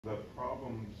The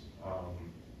problems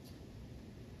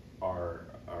are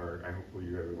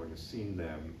hopefully everyone has seen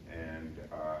them, and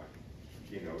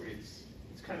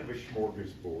it's kind of a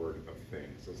smorgasbord of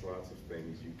things. There's lots of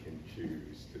things you can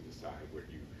choose to decide what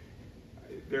you.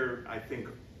 They're, I think,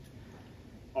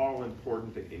 all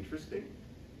important and interesting,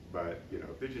 but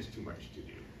there's just too much to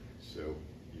do. So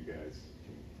you guys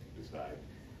can decide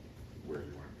where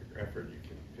you want to put your effort. You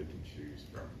can pick and choose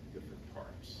from different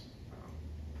parts.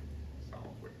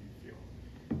 Solve what you feel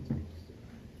is most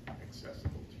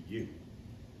accessible to you.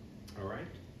 All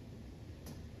right?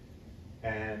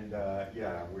 And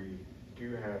yeah, we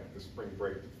do have the spring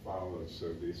break to follow,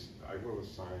 so this I will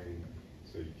assign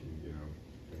so you can,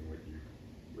 depending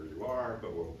where you are,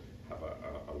 but we'll have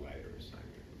a lighter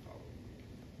assignment the following week.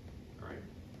 All right?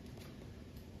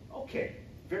 Okay,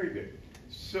 very good.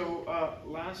 So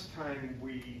last time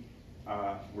we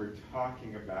were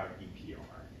talking about EPR.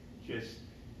 Just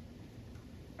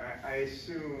I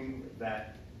assume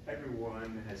that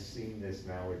everyone has seen this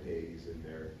nowadays in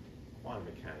their quantum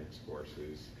mechanics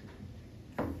courses.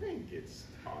 I think it's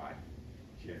taught,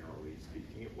 generally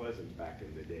speaking. It wasn't back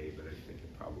in the day, but I think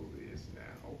it probably is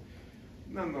now.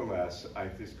 Nonetheless,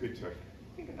 it's good to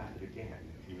think about it again,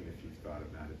 even if you've thought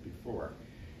about it before.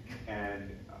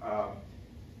 And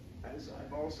as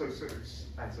I've also as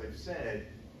I've said,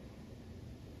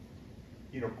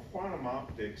 quantum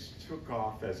optics took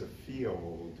off as a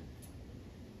field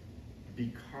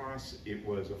because it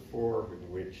was a form in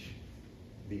which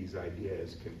these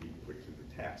ideas can be put to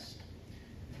the test.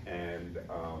 And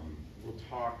we'll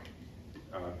talk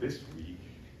this week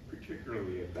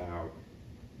particularly about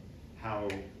how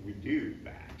we do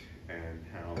that and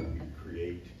how we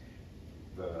create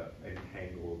the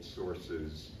entangled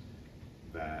sources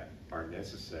that are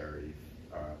necessary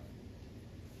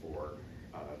for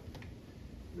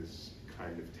this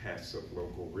kind of tests of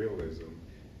local realism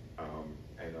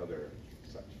and other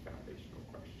such foundational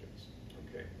questions.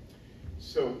 Okay,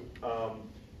 so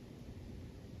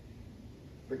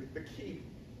the key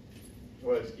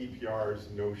was EPR's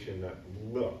notion that,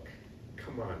 look,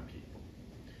 come on, people.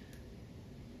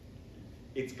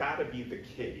 It's got to be the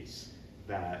case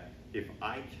that if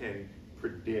I can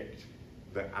predict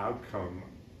the outcome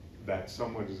that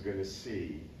someone is going to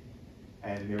see,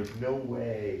 and there's no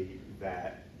way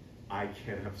that I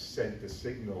can have sent a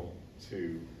signal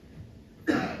to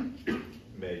that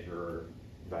measurer,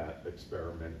 that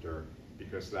experimenter,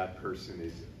 because that person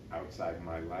is outside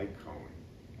my light cone,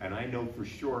 and I know for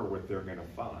sure what they're going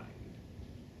to find,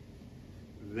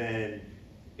 then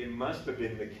it must have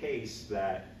been the case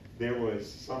that there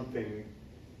was something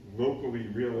locally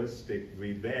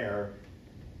realistically there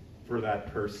for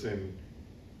that person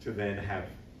to then have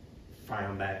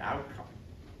found that outcome,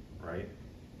 right?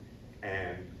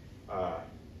 And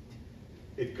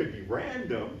it could be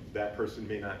random. That person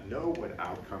may not know what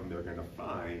outcome they're going to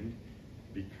find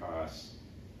because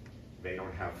they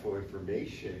don't have full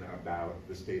information about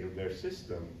the state of their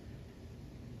system.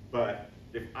 But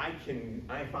if I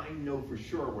know for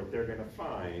sure what they're going to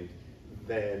find,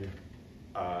 then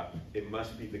it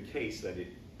must be the case that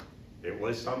it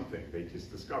was something. They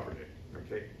just discovered it.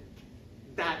 Okay,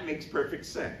 that makes perfect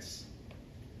sense.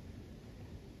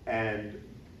 And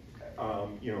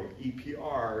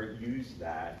EPR used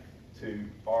that to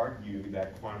argue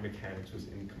that quantum mechanics was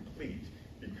incomplete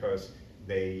because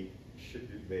they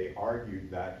argued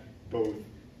that both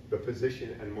the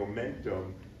position and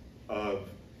momentum of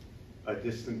a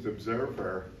distant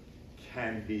observer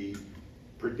can be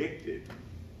predicted,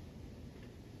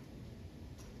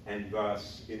 and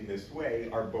thus, in this way,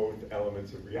 are both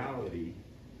elements of reality.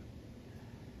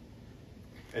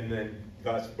 And then,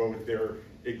 thus, both there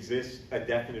exists a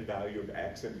definite value of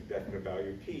x and a definite value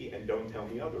of p, and don't tell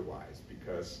me otherwise,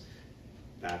 because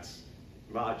that's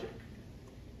logic,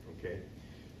 okay?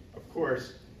 Of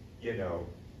course,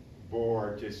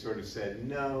 Bohr just sort of said,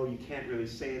 no, you can't really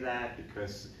say that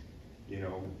because,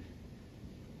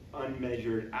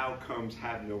 unmeasured outcomes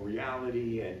have no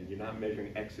reality, and you're not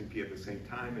measuring x and p at the same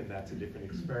time, and that's a different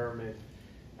experiment.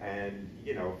 And,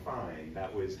 fine,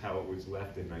 that was how it was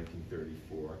left in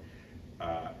 1934.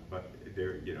 But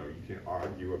there, you can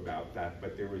argue about that,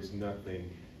 but there was nothing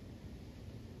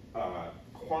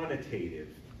quantitative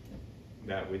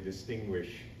that would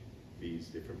distinguish these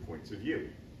different points of view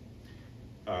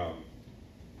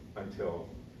until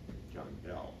John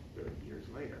Bell, 30 years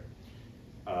later.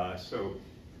 So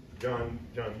John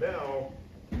Bell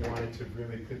wanted to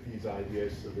really put these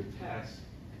ideas to the test,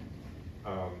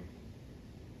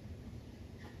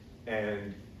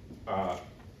 and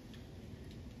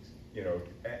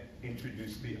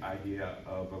introduced the idea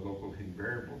of a local hidden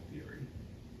variable theory.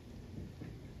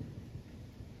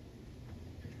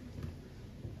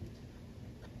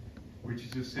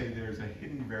 which is to say there's a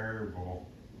hidden variable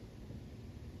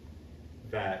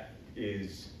that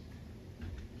is,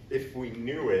 if we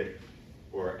knew it,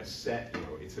 or a set,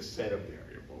 it's a set of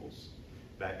variables,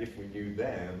 that if we knew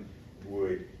them,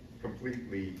 would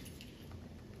completely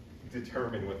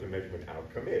determine what the measurement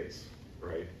outcome is,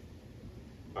 right?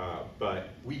 But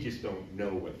we just don't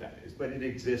know what that is, but it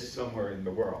exists somewhere in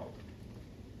the world.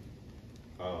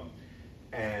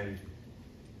 And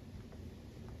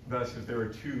thus, if there are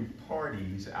two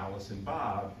parties, Alice and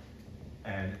Bob,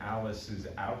 and Alice's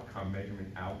outcome,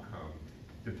 measurement outcome,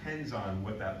 depends on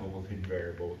what that local hidden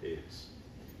variable is.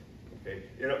 Okay,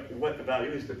 what the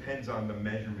value is depends on the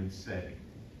measurement setting.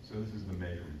 So this is the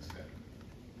measurement setting.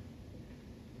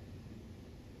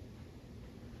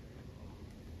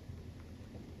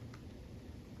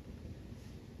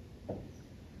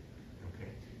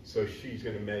 Okay, so she's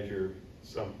going to measure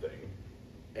something.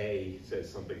 A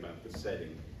says something about the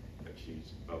setting that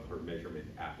she's of her measurement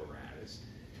apparatus,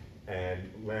 and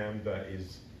lambda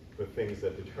is the things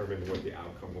that determine what the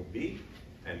outcome will be,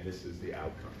 and this is the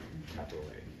outcome, capital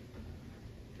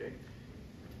A. Okay.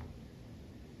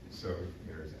 So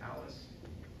there's Alice,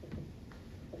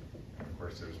 and of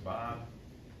course there's Bob,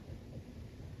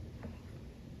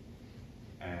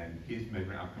 and his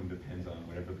measurement outcome depends on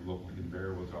whatever the local hidden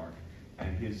variables are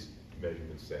and his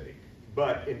measurement setting.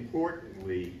 But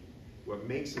importantly, what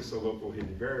makes this a local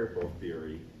hidden variable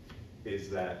theory is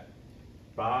that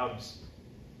Bob's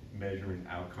measurement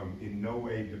outcome in no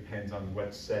way depends on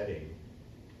what setting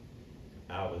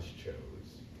Alice chose.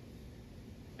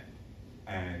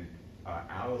 And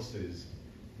Alice's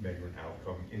measurement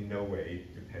outcome in no way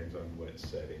depends on what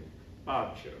setting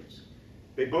Bob chose.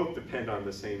 They both depend on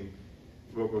the same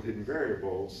local hidden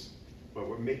variables, but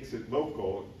what makes it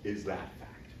local is that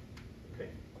fact. Okay?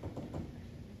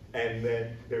 And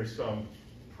then there's some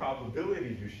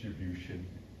probability distribution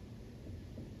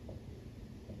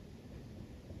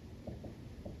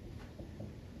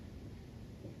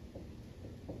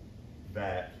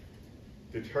that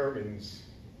determines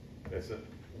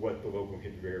what the local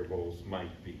hidden variables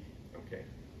might be. Okay,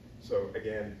 so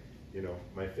again,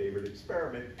 my favorite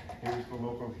experiment. Here's the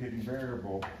local hidden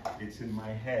variable. It's in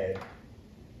my head.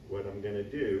 What I'm going to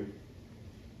do,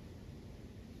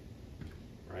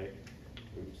 right?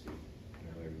 Oopsie.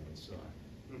 Now everyone saw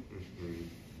it.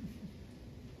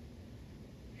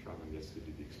 Sean gets to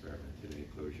do the experiment today.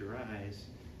 Close your eyes.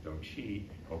 Don't cheat.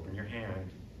 Open your hand.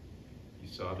 You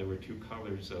saw there were two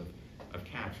colors of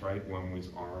caps, right? One was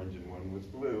orange and one was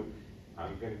blue.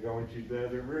 I'm going to go into the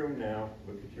other room now,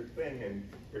 look at your thing, and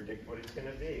predict what it's going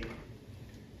to be.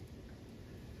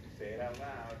 Say it out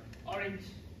loud. Orange.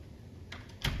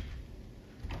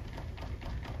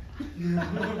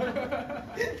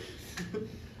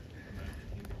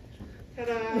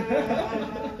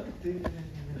 Ta-da!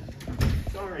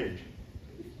 It's orange.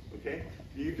 Okay?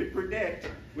 You could predict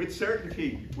with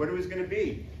certainty what it was going to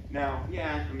be. Now,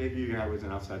 yeah, maybe I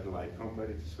wasn't outside the light cone, but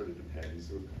it sort of depends.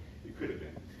 So it could have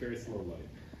been. Very slow light.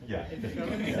 Yeah. If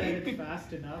someone said it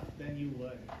fast enough, then you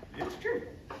would. It's true.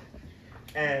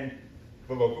 And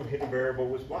the local hidden variable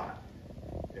was what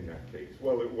in that case?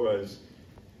 Well, it was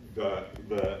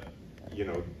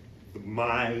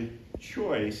my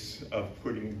choice of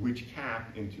putting which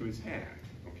cap into his hand.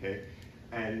 Okay,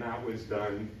 and that was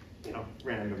done,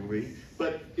 randomly,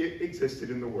 but it existed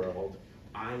in the world.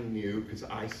 I knew because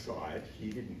I saw it. He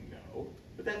didn't know,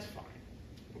 but that's fine.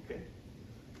 Okay.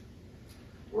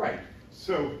 Right.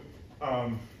 So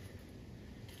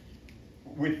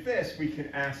with this, we can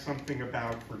ask something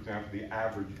about, for example, the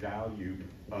average value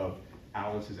of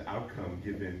Alice's outcome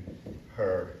given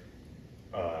her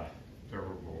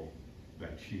variable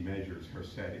that she measures, her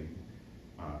setting.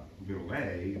 Little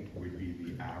a would be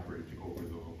the average over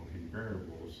the local hidden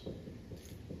variables.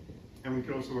 And we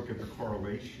can also look at the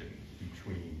correlation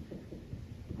between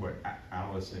what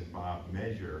Alice and Bob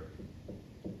measure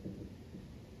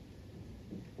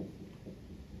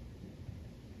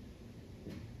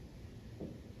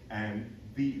and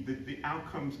the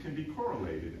outcomes can be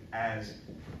correlated as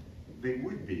they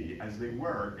would be, as they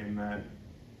were in that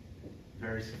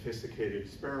very sophisticated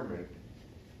experiment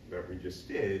that we just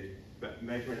did, that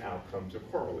measurement outcomes are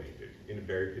correlated in a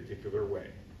very particular way,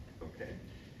 okay?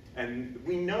 And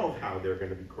we know how they're going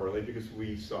to be correlated because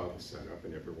we saw the setup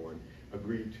and everyone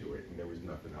agreed to it, and there was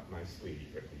nothing up my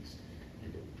sleeve, at least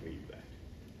you believe that.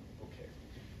 Okay,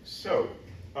 so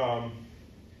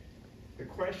the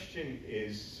question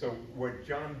is, so what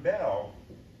John Bell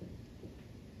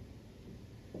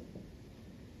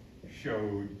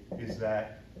showed is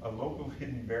that a local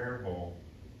hidden variable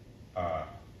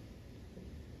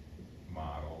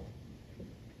model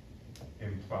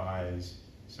implies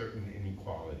certain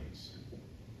inequalities.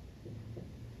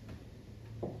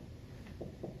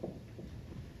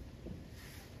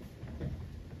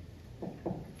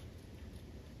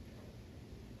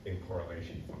 In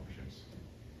correlation functions.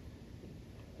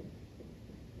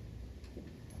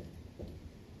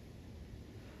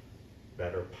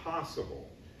 That are possible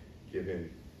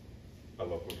given a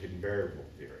local hidden variable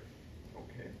theory.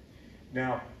 Okay.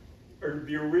 Now,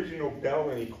 the original Bell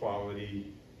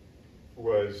inequality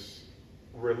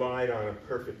relied on a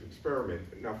perfect experiment.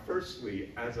 Now,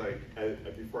 firstly,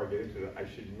 before I get into that, I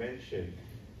should mention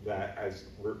that, as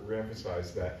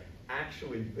re-emphasize that,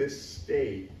 actually this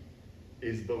state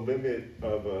is the limit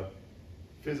of a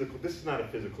physical, this is not a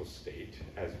physical state,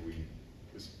 as we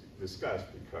discussed,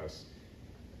 because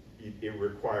it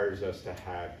requires us to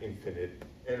have infinite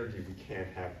energy. We can't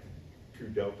have true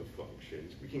delta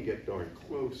functions. We can get darn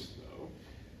close, though.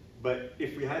 But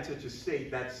if we had such a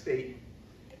state, that state,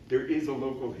 there is a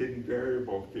local hidden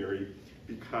variable theory,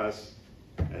 because,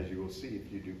 as you will see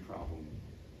if you do problem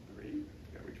 3, I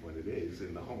forget which one it is,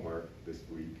 in the homework this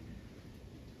week,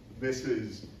 this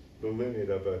is the limit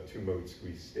of a two-mode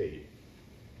squeeze state,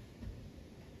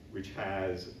 which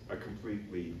has a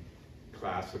completely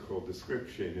classical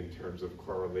description in terms of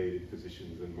correlated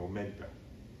positions and momenta,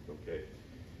 okay?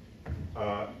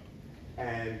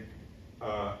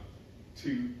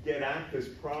 To get at this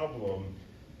problem,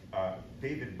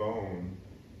 David Bohm,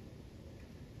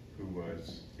 who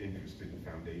was interested in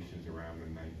foundations around the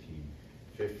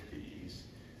 1950s,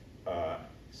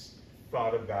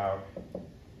 thought about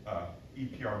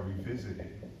EPR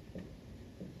revisited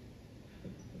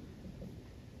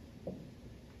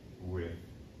with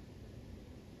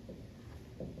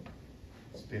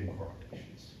spin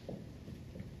correlations.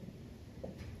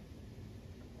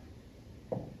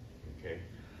 Okay,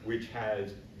 which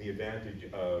has the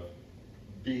advantage of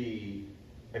A,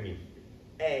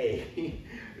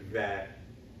 that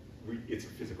it's a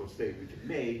physical state we can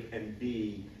make, and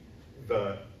B,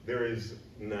 there is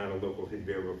not a local hidden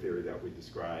variable theory that would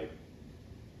describe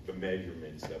the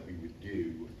measurements that we would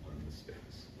do on the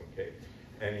spins, okay?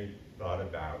 And he thought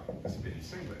about the spin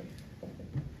singlet.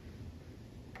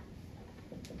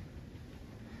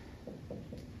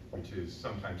 Which is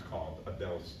sometimes called a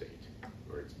Bell state,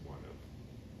 or it's one of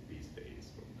these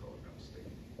days what we call a Bell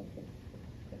state.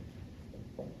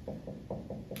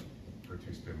 Or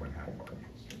two spin one half particles.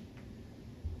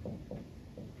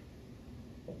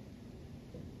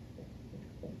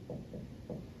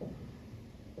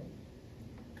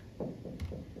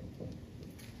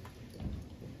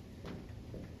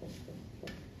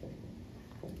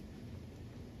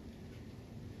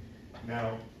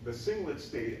 Now, the singlet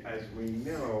state, as we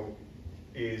know,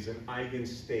 is an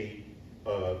eigenstate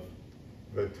of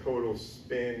the total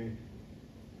spin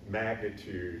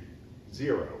magnitude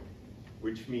 0,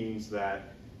 which means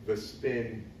that the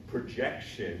spin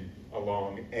projection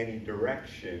along any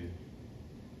direction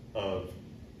of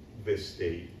this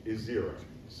state is 0.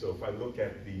 So if I look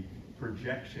at the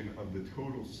projection of the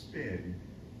total spin,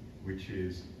 which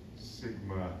is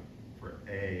sigma for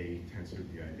A tensor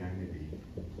the identity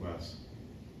plus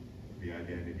the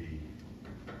identity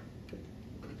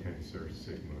tensor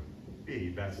sigma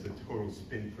B, that's the total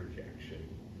spin projection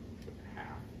with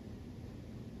half.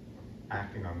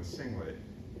 Acting on the singlet,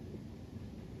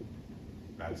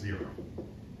 that's 0,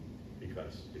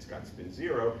 because it's got spin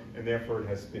 0, and therefore it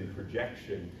has spin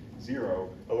projection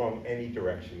 0 along any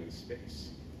direction in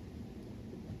space.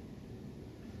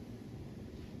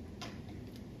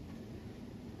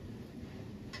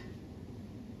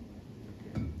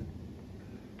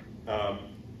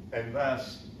 And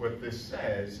thus, what this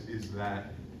says is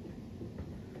that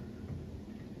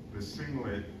the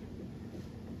singlet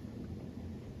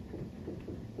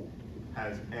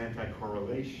has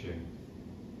anti-correlation.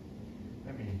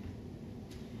 Let me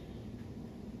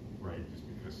write, just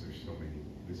because there's so many.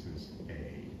 This is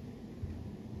A,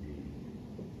 B,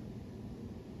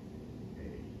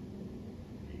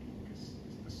 because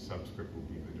the subscript will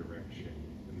be the direction,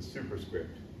 and the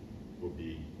superscript will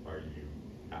be, are you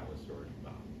Alice or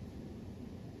Bob?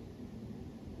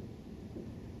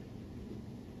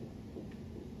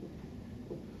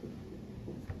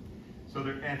 So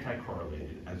they're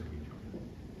anti-correlated, as we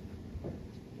know.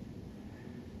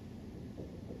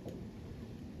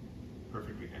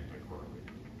 Perfectly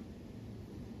anti-correlated.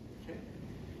 Okay.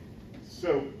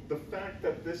 So the fact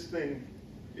that this thing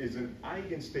is an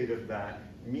eigenstate of that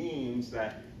means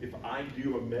that if I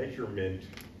do a measurement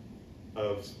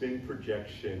of spin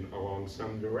projection along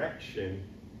some direction,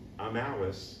 I'm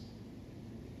Alice,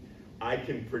 I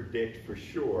can predict for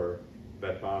sure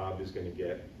that Bob is going to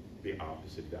get the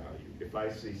opposite value. If I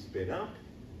see spin up,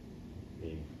 I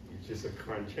mean, he's just a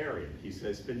contrarian. He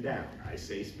says spin down. I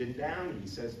say spin down. He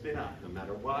says spin up. No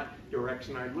matter what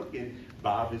direction I look in,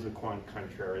 Bob is a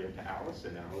contrarian to Alice,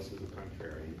 and Alice is a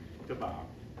contrarian to Bob.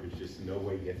 There's just no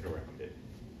way getting around it.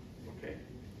 Okay?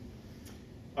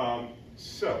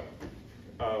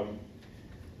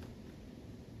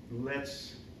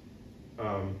 Let's,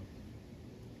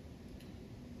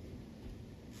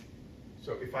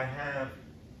 so if I have,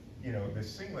 you know,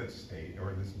 this singlet state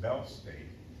or this Bell state,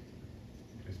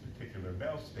 this particular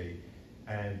Bell state,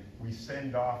 and we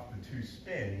send off the two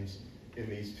spins in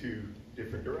these two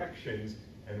different directions,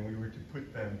 and we were to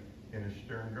put them in a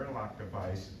Stern-Gerlach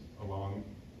device along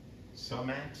some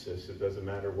axis, it doesn't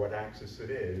matter what axis it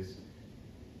is,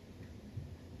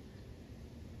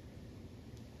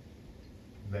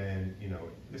 then, you know,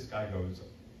 this guy goes to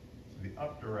the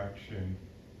up direction,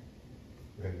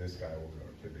 then this guy will go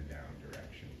to the down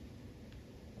direction.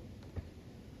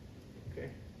 Okay?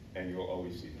 And you'll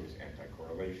always see those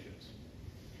anti-correlations.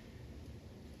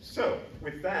 So,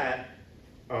 with that,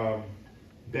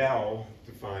 Bell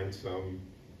defined some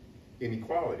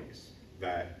inequalities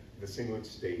that the singlet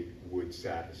state would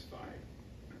satisfy.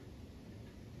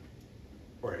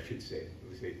 Or I should say,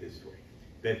 let's say it this way,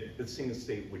 that the singlet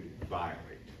state would violate.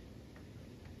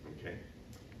 Okay?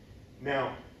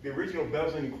 Now, the original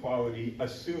Bell's inequality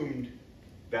assumed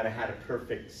that I had a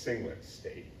perfect singlet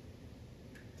state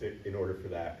in order for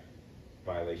that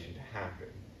violation to happen.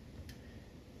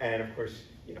 And of course,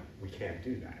 you know, we can't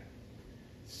do that.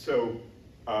 So,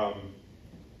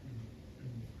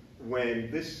 when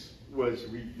this was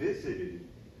revisited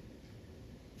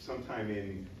sometime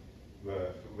in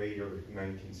the later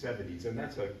 1970s, and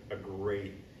that's a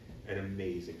great and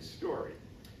amazing story.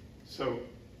 So,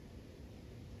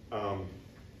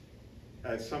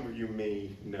 as some of you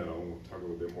may know, we'll talk a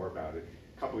little bit more about it,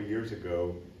 a couple of years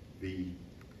ago, the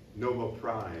Nobel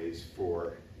Prize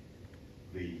for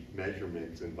the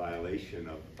measurements and violation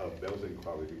of Bell's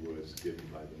inequality was given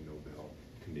by the Nobel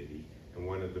Committee, and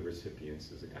one of the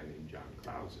recipients is a guy named John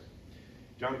Clauser.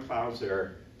 John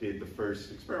Clauser did the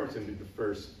first experiments and did the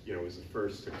first, you know, was the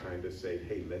first to kind of say,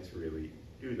 hey, let's really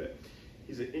do that.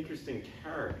 He's an interesting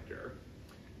character.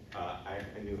 I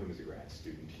knew him as a grad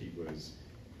student. He was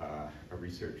a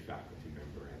research faculty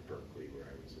member at Berkeley, where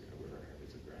I was a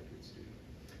graduate student.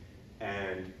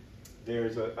 And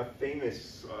there's a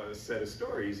famous set of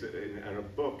stories in a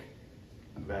book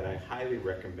that I highly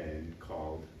recommend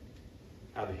called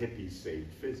How the Hippies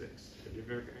Saved Physics. Have you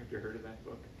heard of that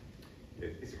book?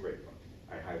 It's a great book.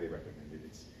 I highly recommend it.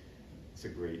 It's a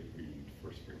great read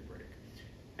for spring break.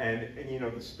 And you know,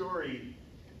 the story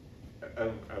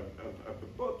of the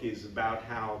book is about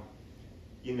how,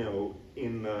 you know,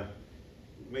 in the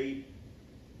late,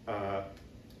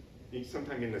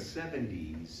 sometime in the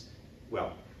 70s,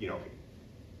 well, you know,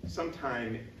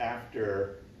 sometime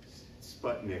after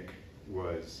Sputnik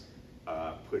was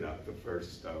put up, the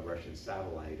first Russian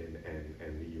satellite,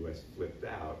 and the US flipped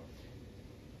out,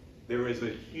 there was a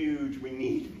huge, we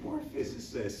need more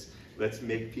physicists. Let's have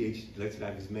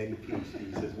as many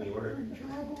PhDs as we were in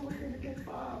trouble, we're gonna get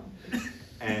bombed.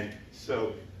 And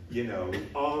so, you know,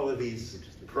 all of these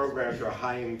programs are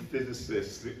hiring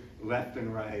physicists left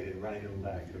and right, and right and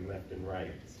left, and left and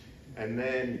right. And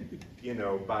then, you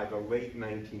know, by the late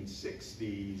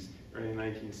 1960s, early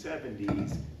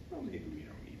 1970s, well, maybe we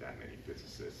don't need that many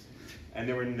physicists. And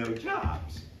there were no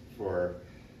jobs for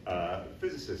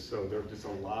physicists, so there were just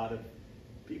a lot of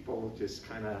people just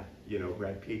kind of, you know, who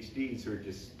had PhDs who were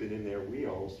just spinning their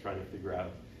wheels trying to figure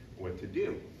out what to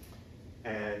do.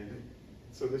 And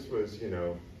so this was, you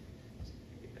know,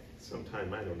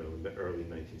 sometime, I don't know, in the early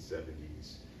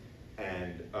 1970s.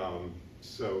 And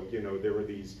so, you know, there were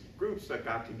these groups that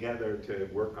got together to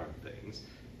work on things.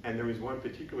 And there was one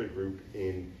particular group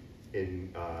in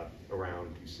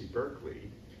around UC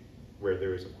Berkeley, where there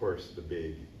was, of course, the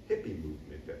big hippie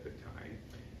movement at the time.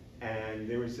 And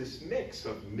there was this mix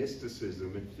of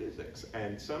mysticism and physics.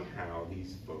 And somehow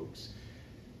these folks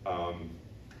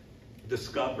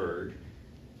discovered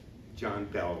John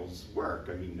Bell's work.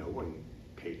 I mean, no one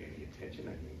paid any attention.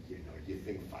 I mean, you know, you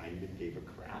think Feynman gave a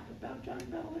crap about John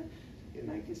Bell in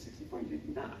 1964? He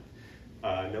did not.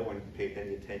 No one paid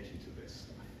any attention to this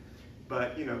stuff.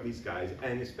 But, you know, these guys,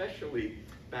 and especially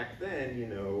back then, you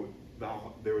know,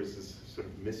 there was this sort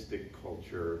of mystic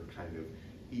culture, kind of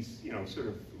East, you know, sort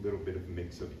of a little bit of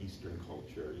mix of Eastern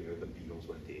culture. You know, the Beatles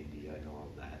went to India and all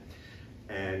of that.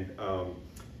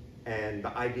 And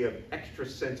the idea of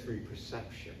extrasensory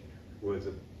perception was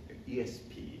an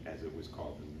ESP, as it was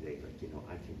called in the day, like, you know,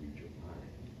 I can read your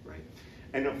mind, right?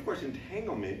 And of course,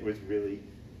 entanglement was really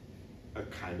a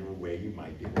kind of a way you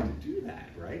might be able to do that,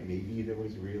 right? Maybe there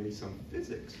was really some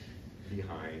physics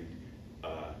behind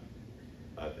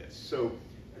this. So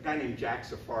a guy named Jack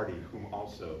Sephardi, whom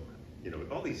also,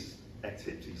 with all these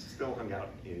activities, still hung out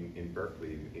in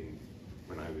Berkeley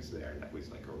when I was there. That was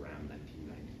like around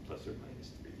 1990, plus or minus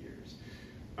 3 years.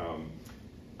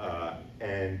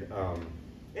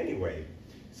 Anyway,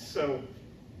 so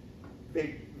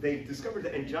they discovered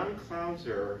that, and John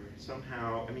Clauser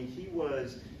somehow, he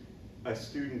was a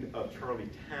student of Charlie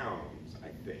Townes, I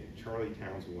think. Charlie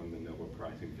Townes won the Nobel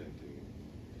Prize inventing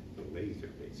the laser,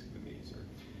 basically,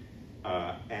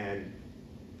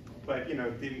 but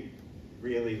didn't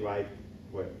really like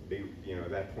what they, at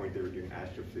that point they were doing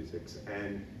astrophysics,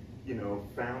 and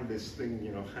found this thing,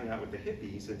 hung out with the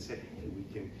hippies and said, hey, we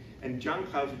can, and John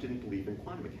Clauser didn't believe in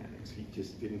quantum mechanics. He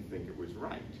just didn't think it was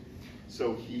right.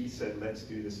 So he said, let's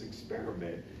do this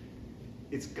experiment.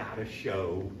 It's gotta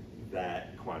show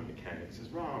that quantum mechanics is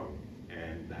wrong.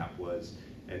 And that was,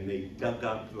 and they dug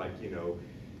up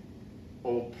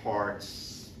old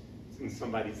parts in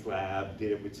somebody's lab,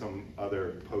 did it with some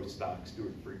other postdoc,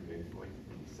 Stuart Friedman, who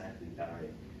sadly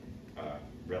died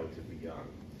relatively young.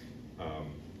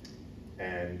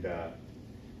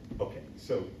 Okay,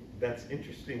 so that's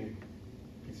interesting.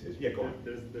 He says, yeah, go on.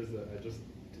 Just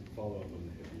to follow up on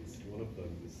the hippies, one of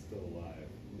them is still alive,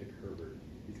 Nick Herbert.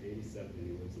 He's 87 and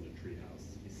he lives in a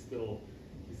treehouse. He's still.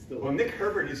 Well, Nick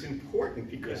Herbert is important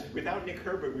because without Nick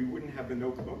Herbert, we wouldn't have the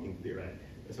no cloning theory. Right.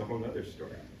 That's a whole other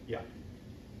story. Yeah.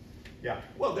 Yeah.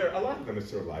 Well, a lot of them are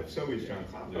still alive. So is John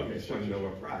Clauser. He's won the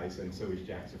Nobel Prize, and so is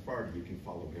Jack Sephardi. You can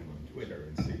follow him on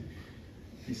Twitter and see.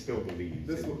 He still believes.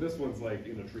 This one's like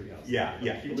in a treehouse. Yeah,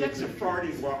 yeah. Jack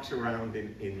Sephardi walks around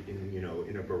in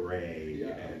a beret,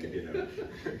 and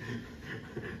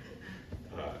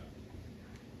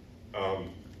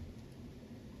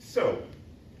So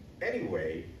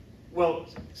anyway,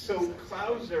 so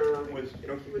Clauser was,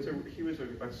 he was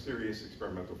a serious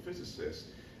experimental physicist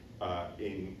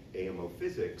in AMO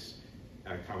physics,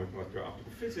 atomic molecular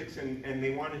optical physics, and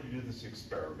they wanted to do this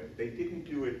experiment. They didn't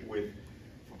do it with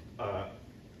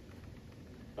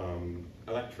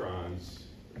electrons,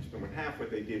 which spin one half, but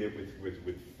they did it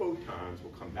with photons.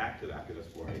 We'll come back to that because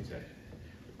that's what I said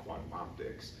with quantum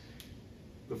optics.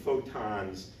 The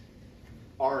photons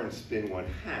are in spin one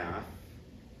half.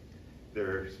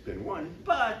 They're spin one,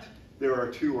 but there are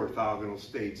two orthogonal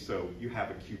states, so you have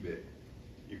a qubit.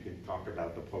 You can talk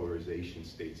about the polarization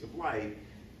states of light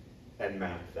and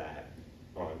map that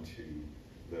onto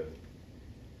the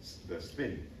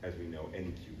spin. As we know,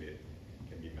 any qubit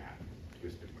can be mapped to a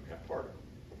spin one half particle.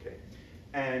 Okay,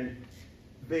 and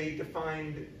they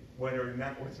defined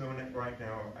what's known right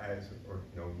now as, or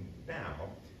known now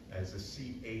as the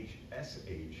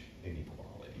CH-SH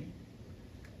inequality.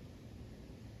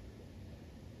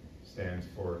 Stands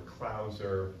for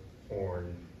Clauser,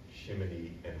 Horn,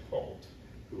 Shimony, and Holt,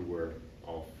 who were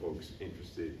all folks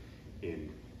interested in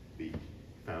the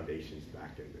foundations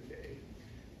back in the day.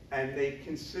 And they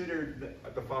considered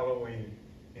the following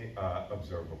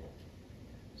observable.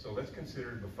 So let's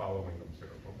consider the following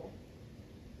observable.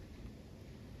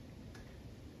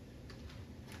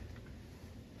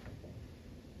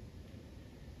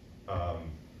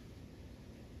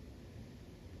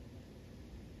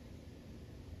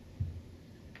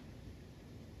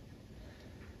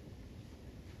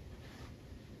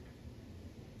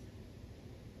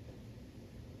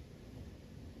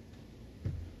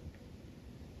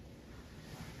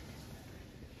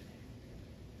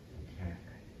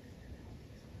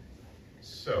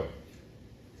 So,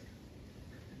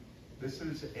 this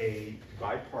is a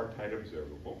bipartite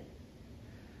observable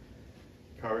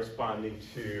corresponding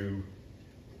to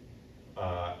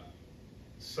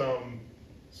some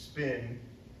spin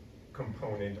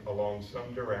component along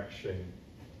some direction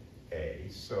A.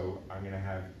 So I'm going to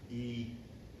have E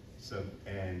sub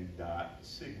n dot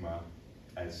sigma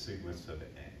as sigma sub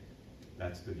n.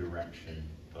 That's the direction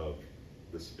of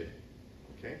the spin.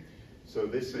 Okay? So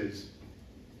this is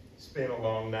spin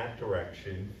along that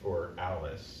direction for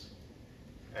Alice,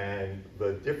 and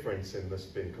the difference in the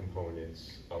spin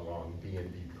components along B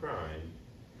and B prime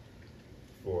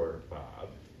for Bob,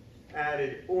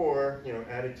 added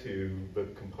to the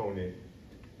component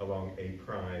along A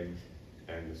prime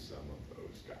and the sum of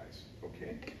those guys,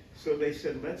 okay? So they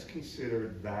said, let's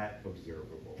consider that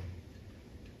observable.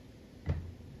 In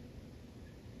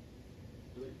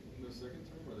the second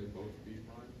term, are they both B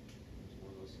prime? Is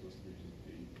one of those supposed to be just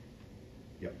B?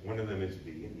 Yep, one of them is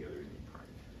B and the other is B prime.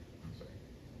 Sorry,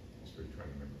 I'm still trying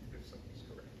to remember if something's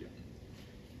correct. Yeah.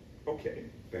 Okay,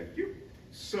 thank you.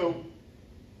 So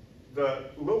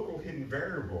the local hidden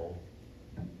variable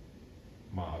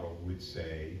model would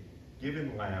say,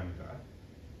 given lambda,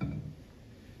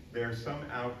 there's some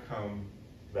outcome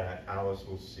that Alice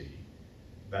will see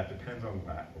that depends on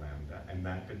that lambda and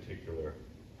that particular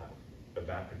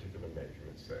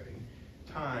measurement setting,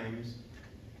 times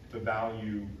the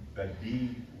value that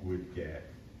B would get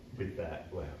with that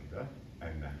lambda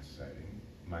and that setting,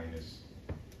 minus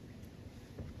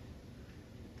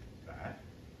that.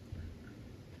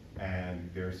 And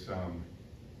there's some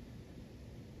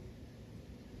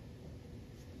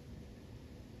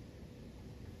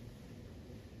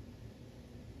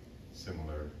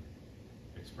similar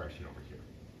expression over here.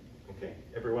 Okay,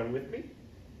 everyone with me?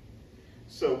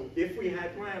 So if we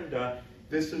had lambda,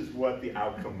 this is what the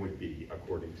outcome would be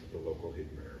according to the local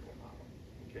hidden variable model.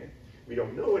 Okay? We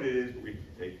don't know what it is, but we can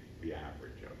take the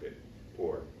average of it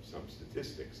or some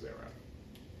statistics thereof.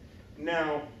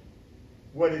 Now,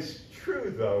 what is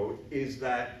true though is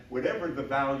that whatever the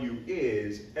value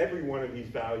is, every one of these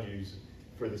values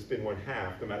for the spin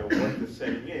 1/2, no matter what the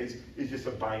setting is just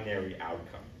a binary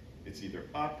outcome. It's either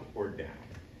up or down.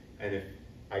 And if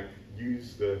I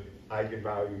use the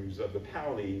eigenvalues of the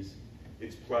Paulis,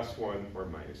 it's +1 or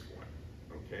 -1,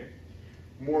 okay?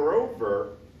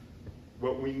 Moreover,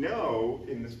 what we know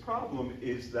in this problem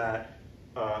is that,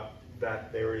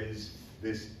 that there is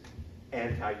this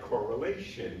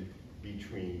anti-correlation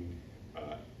between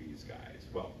these guys.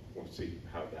 Well, we'll see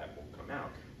how that will come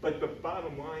out. But the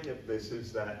bottom line of this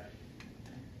is that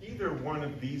either one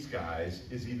of these guys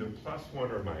is either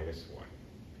 +1 or -1,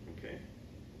 okay?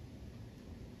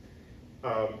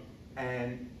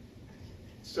 And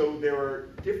so there are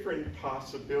different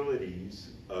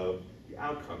possibilities of the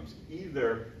outcomes.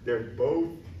 Either they're both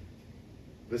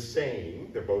the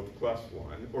same, they're both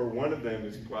 +1, or one of them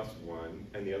is +1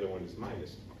 and the other one is -1.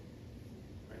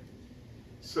 Right?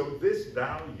 So this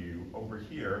value over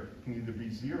here can either be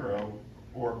 0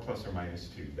 or +or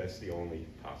 -2. That's the only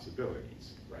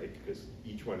possibilities, right? Because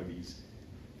each one of these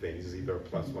things is either a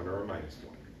 +1 or a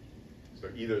 -1. So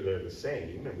either they're the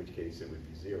same, in which case it would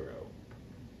be 0.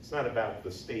 It's not about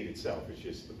the state itself, it's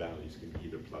just the values can be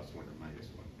either +1 or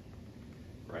 -1,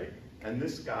 right? And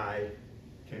this guy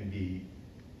can be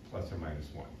 +or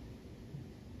 -1.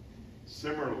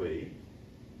 Similarly,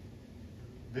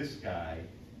 this guy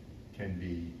can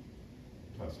be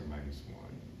 +or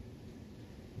 -1,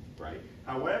 right?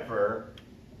 However,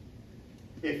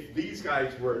 if these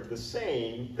guys were the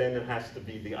same, then it has to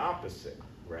be the opposite,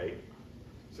 right?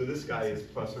 So this guy is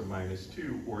 +or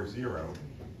 -2 or 0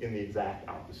 in the exact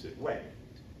opposite way.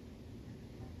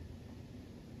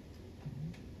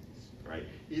 Right?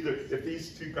 Either, if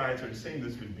these two guys are the same,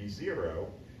 this would be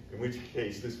 0, in which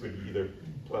case this would be either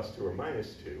 +2 or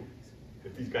 -2.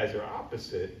 If these guys are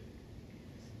opposite,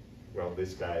 well,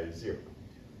 this guy is 0.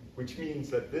 Which means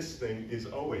that this thing is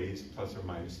always +or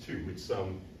 -2, with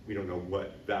some, we don't know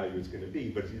what value it's going to be,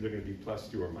 but it's either going to be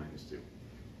 +2 or -2. It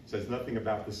says nothing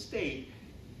about the state,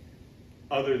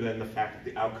 other than the fact that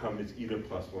the outcome is either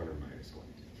 +1 or -1.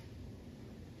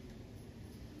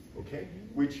 Okay?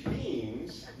 Which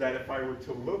means that if I were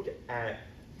to look at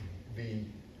the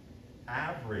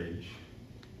average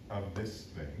of this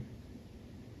thing,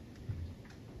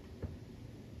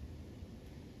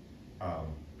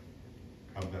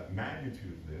 of the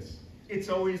magnitude of this, it's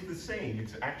always the same.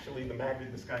 It's actually the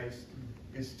magnitude of this guy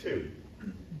is 2,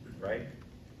 right?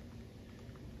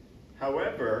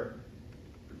 However,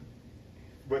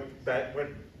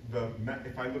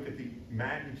 if I look at the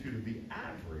magnitude of the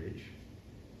average,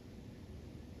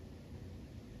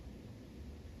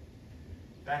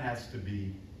 that has to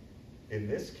be, in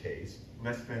this case,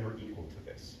 less than or equal to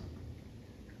this,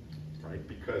 right?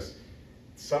 Because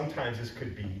sometimes this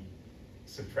could be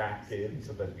subtracted,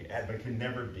 sometimes we add, but it can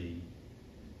never be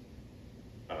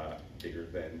bigger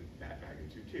than that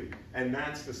magnitude 2. And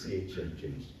that's the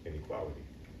CHMJ inequality.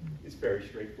 It's very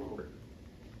straightforward.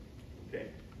 Okay?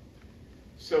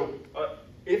 So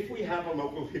if we have a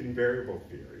local hidden variable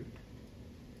theory,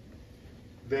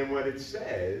 then what it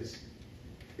says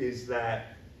is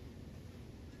that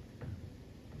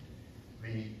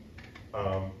the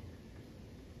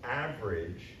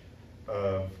average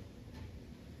of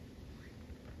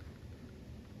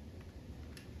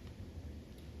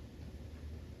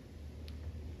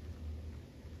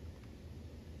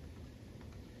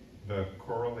the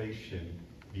correlation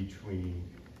between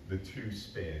the two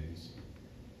spins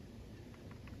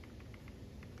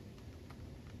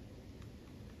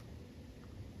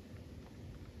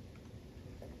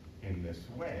in this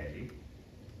way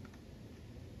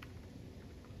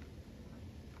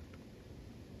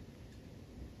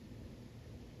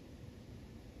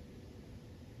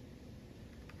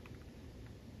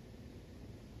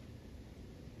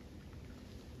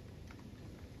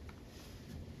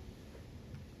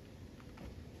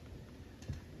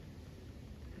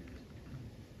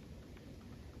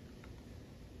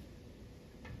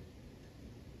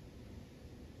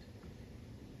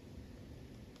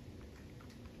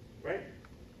right?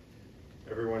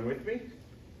 Everyone with me?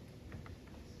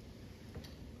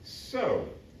 So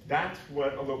that's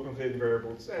what a local hidden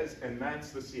variable says, and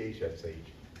that's the CHSH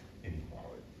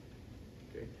inequality.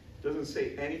 Okay? Doesn't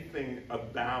say anything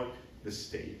about the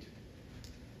state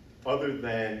other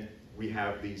than we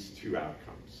have these two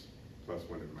outcomes,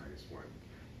 +1 and -1.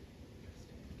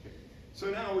 Okay. So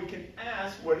now we can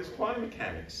ask, what does quantum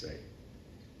mechanics say?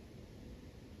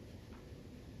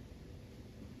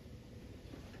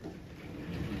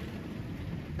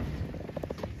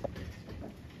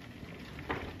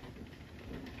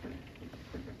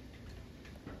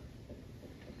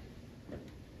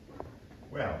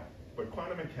 Well, what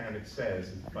quantum mechanics says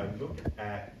is if I look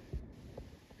at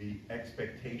the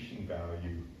expectation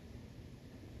value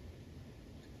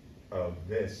of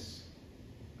this,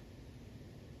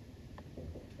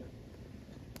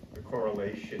 the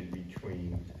correlation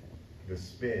between the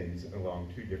spins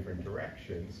along two different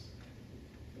directions,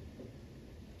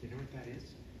 do you know what that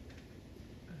is?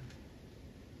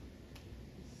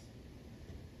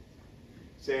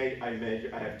 Say I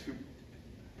have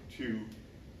two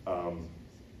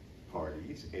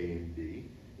parties, A and B.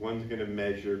 One's going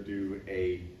to do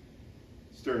a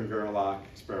Stern-Gerlach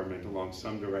experiment along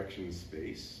some direction in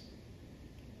space,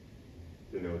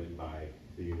 denoted by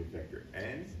the unit vector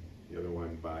n, the other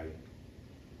one by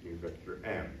unit vector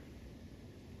m.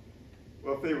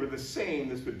 Well, if they were the same,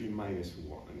 this would be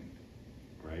 -1,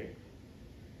 right?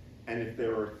 And if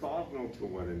they're orthogonal to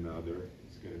one another,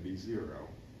 it's going to be 0.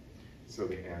 So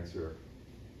the answer,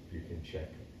 you can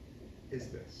check, is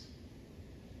this.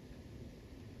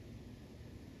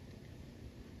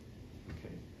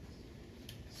 Okay.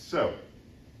 So,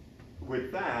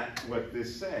 with that, what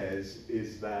this says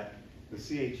is that the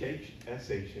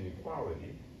CHSH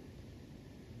inequality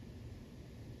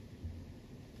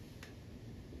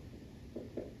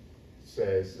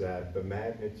says that the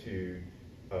magnitude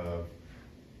of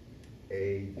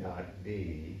A dot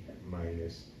B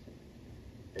minus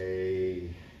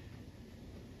A,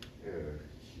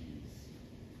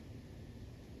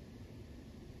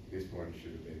 this one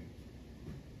should have been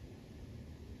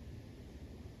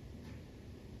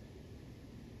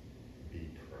B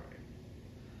prime.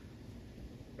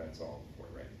 That's all for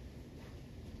right.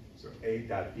 So A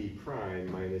dot B prime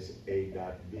minus A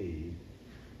dot B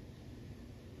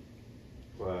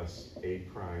plus A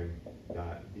prime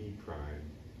dot B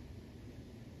prime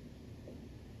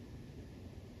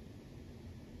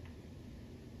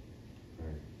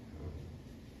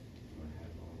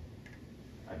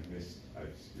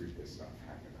I've screwed this up,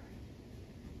 haven't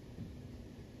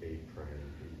I? A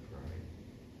prime, B prime.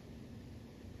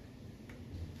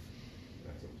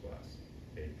 That's a plus.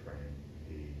 A prime,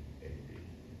 B, A, B.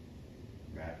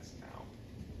 That's now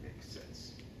makes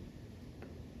sense.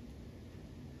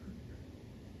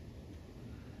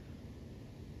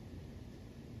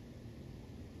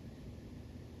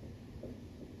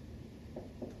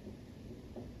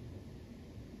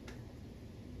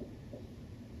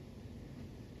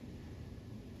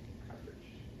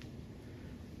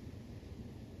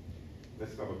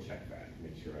 Let's double check that,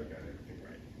 make sure I got everything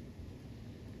right.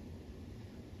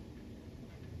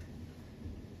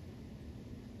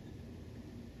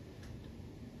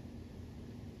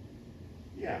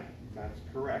 Yeah, that's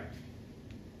correct.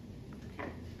 Okay.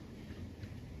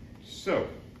 So,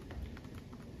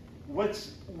 what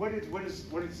does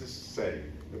this say?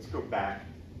 Let's go back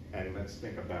and let's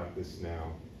think about this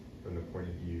now from the point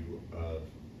of view of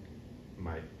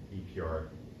my EPR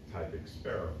type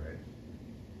experiment.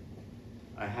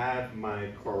 I have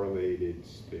my correlated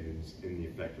spins in the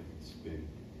effective spin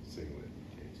singlet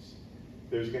case.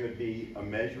 There's going to be a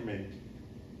measurement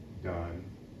done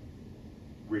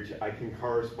which I can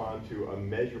correspond to a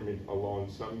measurement along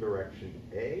some direction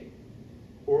A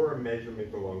or a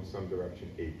measurement along some direction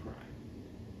A prime.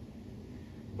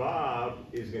 Bob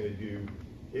is going to do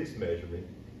his measurement.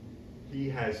 He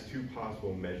has two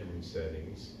possible measurement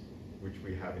settings, which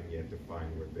we haven't yet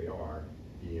defined what they are,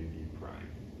 B and B prime.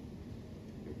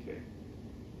 Okay.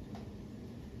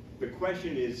 The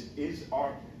question is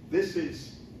this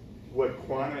is what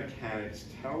quantum mechanics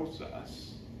tells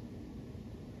us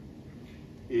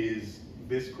is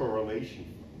this correlation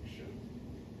function,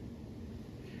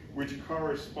 which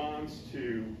corresponds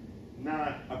to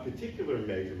not a particular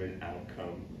measurement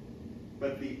outcome,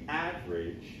 but the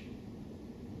average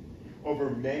over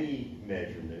many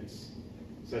measurements,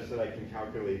 such that I can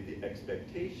calculate the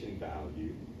expectation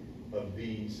value of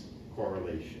these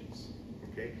correlations.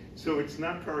 Okay? So it's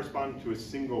not corresponding to a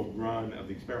single run of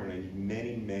the experiment. I need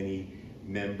many, many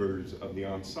members of the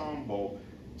ensemble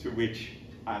to which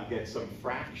I'll get some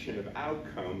fraction of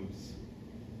outcomes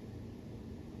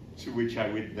to which I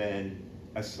would then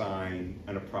assign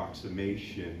an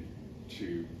approximation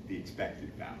to the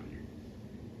expected value,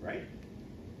 right?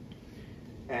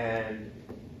 And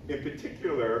in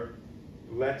particular,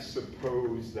 let's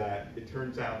suppose that it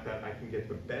turns out that I can get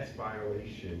the best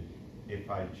violation if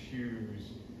I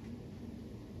choose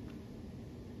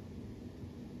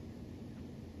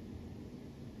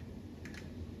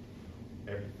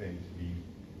everything to be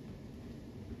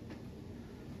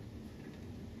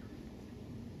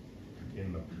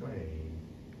in the plane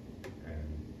and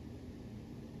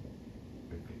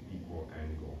with an equal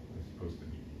angle. It's supposed to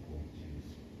be equal.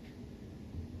 Geez.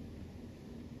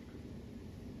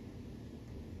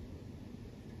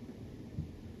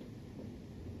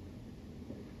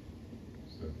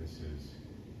 So this is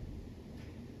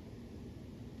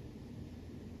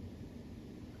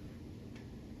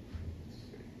let's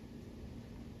see.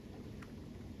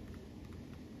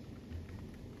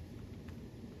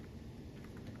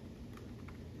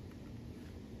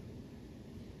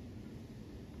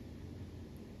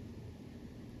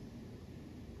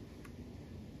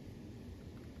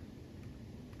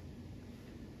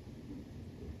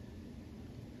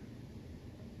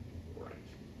 Right.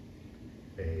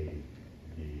 A,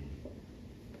 B,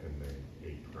 and then A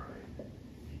prime,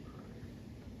 B prime.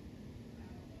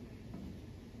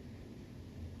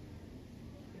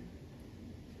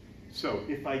 So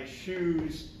if I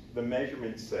choose the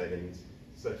measurement settings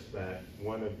such that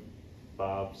one of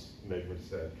Bob's measurement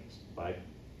settings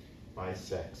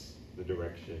bisects the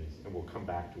directions, and we'll come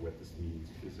back to what this means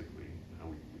physically, how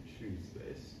we would choose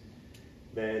this,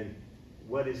 then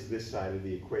what is this side of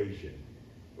the equation?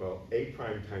 Well, A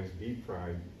prime times B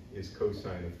prime is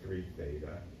cosine of 3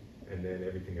 theta, and then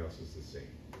everything else is the same.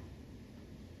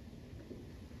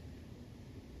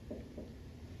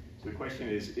 So the question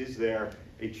is there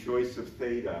a choice of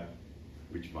theta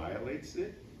which violates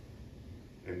it?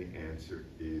 And the answer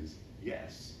is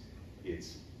yes.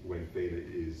 It's when theta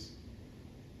is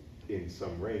in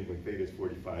some range, when theta is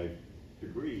 45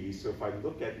 degrees. So if I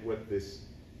look at what this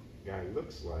guy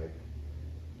looks like,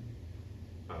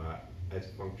 as a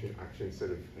function, actually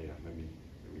instead of, let me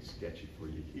sketch it for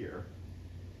you here.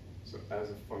 So as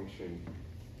a function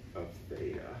of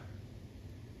theta,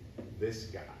 this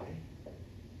guy,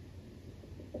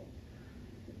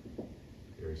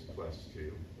 here's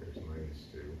 +2, there's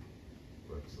 -2,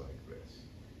 looks like this.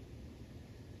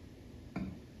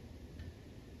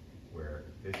 Where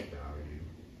this value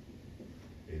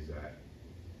is at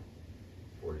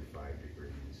 45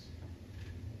 degrees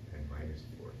and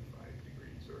 -45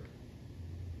 degrees,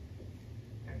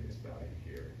 and this value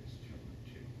here is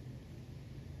 2.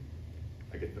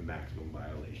 I get the maximum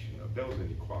violation of those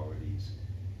inequalities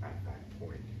at that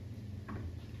point.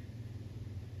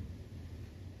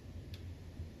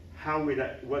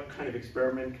 What kind of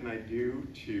experiment can I do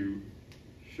to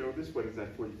show this? What does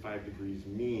that 45 degrees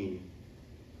mean?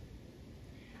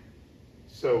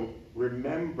 So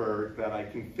remember that I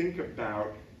can think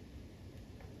about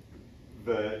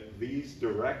these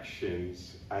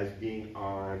directions as being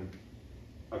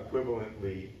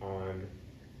equivalently on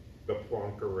the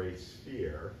Poincare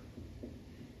sphere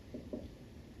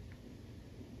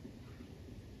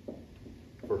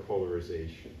for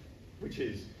polarization, which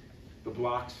is the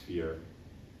block sphere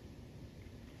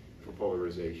for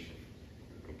polarization,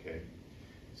 okay?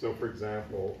 So for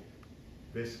example,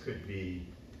 this could be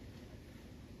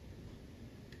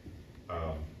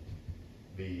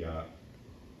the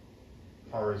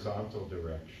horizontal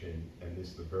direction, and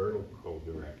this the vertical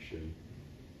direction.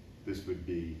 This would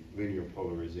be linear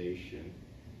polarization.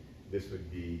 This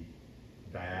would be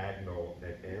diagonal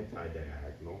and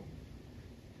anti-diagonal.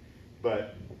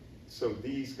 But so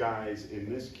these guys in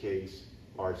this case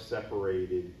are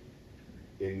separated,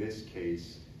 in this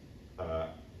case,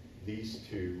 these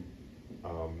two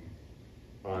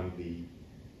on the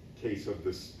case of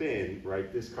the spin,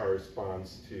 right, this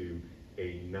corresponds to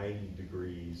a 90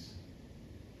 degrees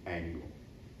angle,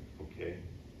 okay?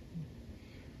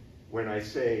 When I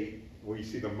say, when you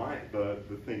see the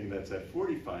thing that's at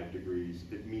 45 degrees,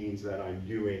 it means that I'm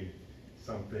doing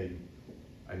something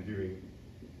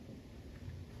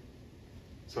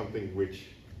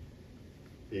which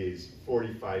is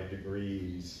 45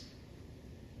 degrees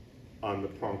on the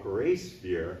Poincare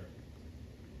sphere,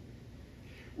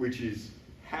 which is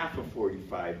half of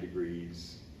 45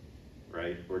 degrees,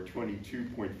 right, or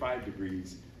 22.5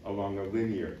 degrees along a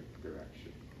linear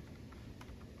direction.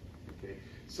 Okay,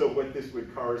 so what this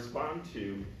would correspond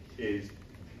to is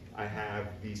I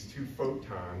have these two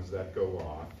photons that go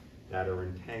off that are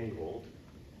entangled,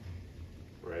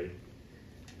 right,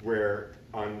 where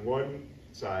on one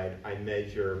side I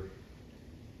measure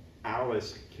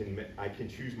Alice I can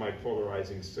choose my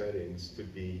polarizing settings to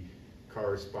be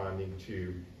corresponding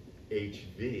to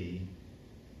HV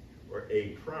or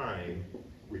A prime,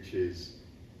 which is,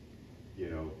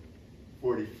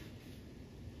 40,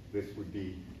 this would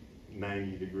be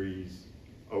 90 degrees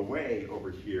away.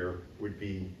 Over here would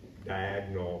be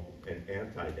diagonal and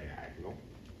anti-diagonal,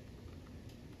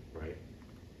 right?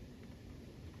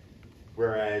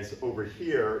 Whereas over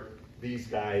here, these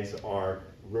guys are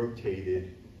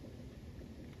rotated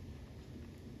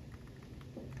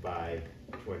by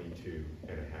 22.5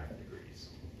 degrees.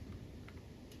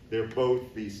 They're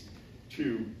both these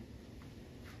two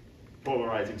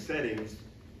polarizing settings,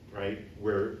 right,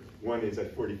 where one is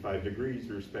at 45 degrees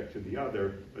with respect to the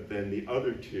other, but then the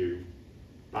other two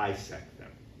bisect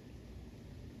them.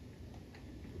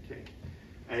 Okay,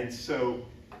 and so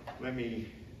let me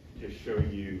just show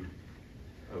you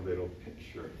a little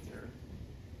picture here.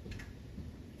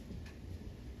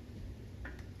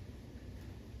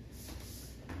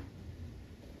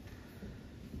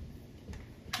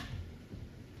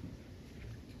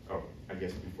 Oh, I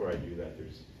guess before I do that,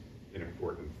 there's an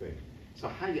important thing. So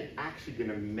how are you actually going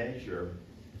to measure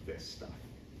this stuff?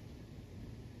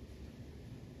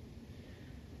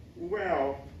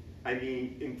 Well, I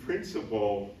mean, in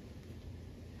principle,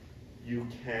 you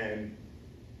can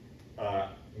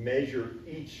measure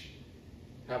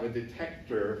have a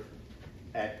detector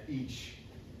at each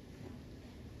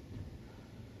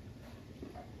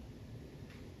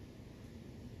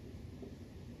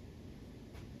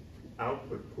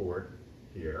output port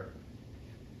here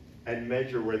and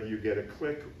measure whether you get a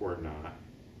click or not.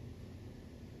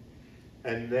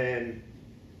 And then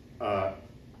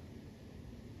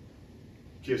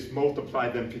just multiply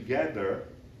them together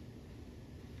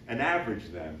and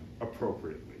average them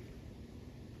appropriately.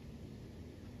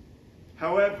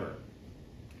 However,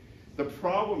 the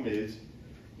problem is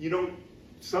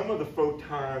some of the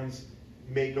photons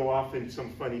may go off in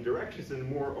some funny directions, and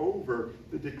moreover,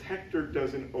 the detector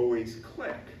doesn't always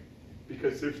click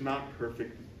because there's not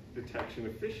perfect detection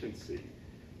efficiency.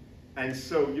 And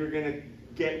so you're going to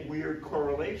get weird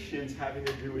correlations having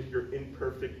to do with your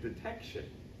imperfect detection.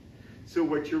 So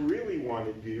what you really want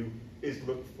to do is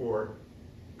look for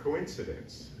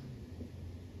coincidence.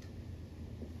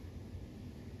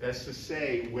 That's to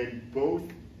say, when both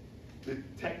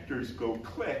detectors go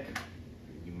click,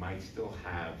 you might still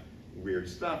have weird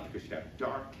stuff because you have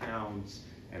dark counts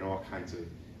and all kinds of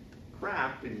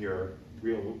crap in your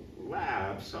real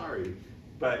lab, sorry.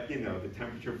 But the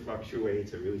temperature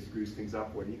fluctuates, it really screws things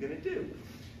up. What are you going to do?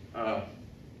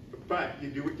 But you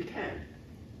do what you can.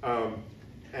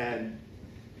 And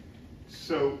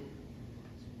so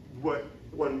what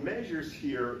one measures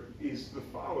here is the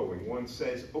following. One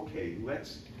says, okay,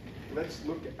 let's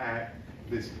look at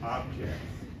this object,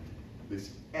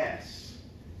 this S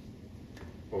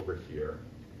over here,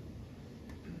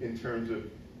 in terms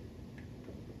of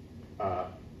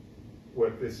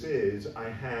what this is. I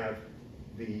have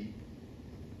the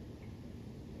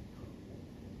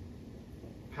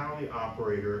Pauli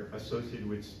operator associated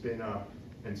with spin up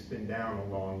and spin down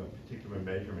along a particular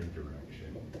measurement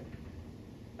direction.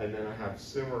 And then I have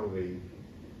similarly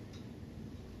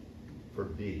for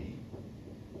B.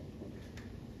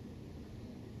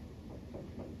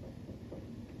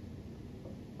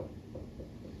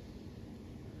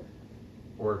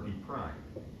 Or B prime.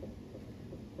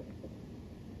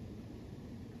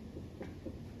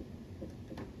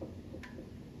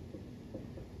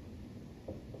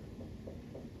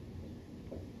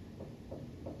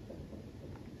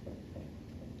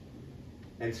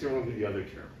 And similarly the other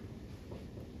term.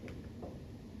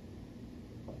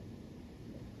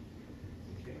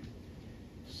 Okay.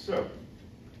 So,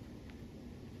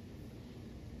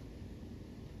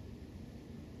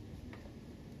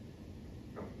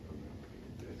 I'm not looking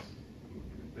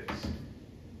at this.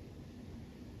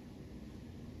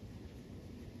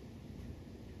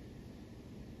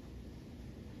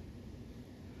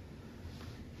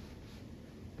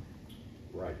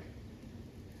 Right.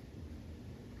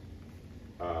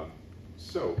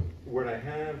 So what I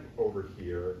have over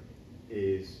here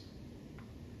is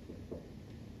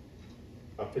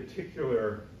a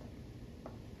particular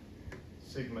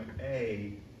sigma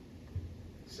A,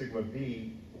 sigma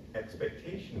B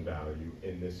expectation value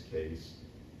in this case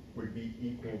would be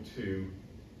equal to,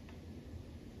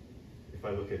 if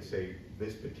I look at, say,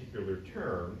 this particular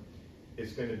term,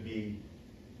 it's going to be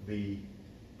the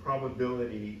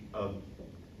probability of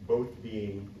both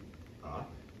being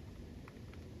up.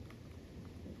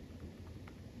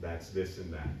 That's this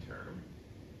and that term.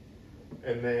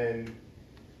 And then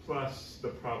plus the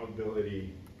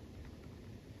probability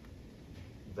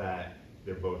that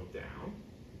they're both down,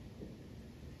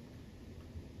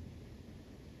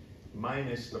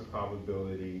 minus the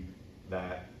probability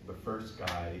that the first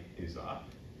guy is up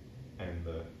and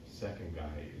the second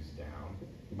guy is down,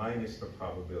 minus the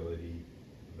probability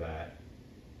that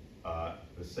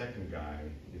the second guy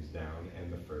is down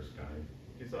and the first guy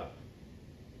is up.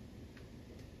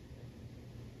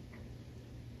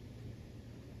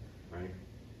 Right?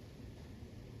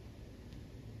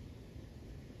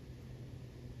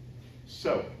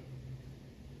 So,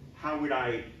 how would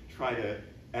I try to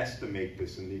estimate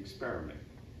this in the experiment?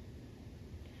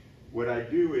 What I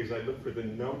do is I look for the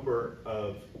number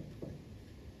of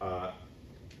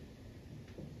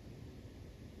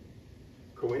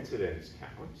coincidence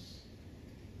counts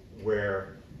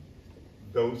where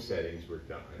those settings were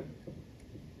done,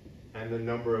 and the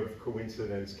number of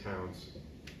coincidence counts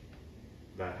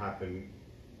that happened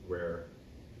where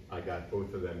I got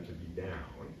both of them to be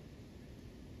down,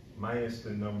 minus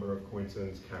the number of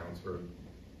coincidence counts where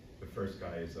the first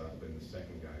guy is up and the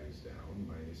second guy is down,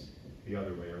 minus the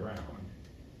other way around,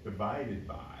 divided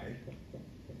by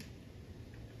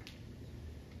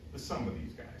the sum of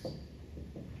these guys,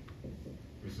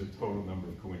 which is the total number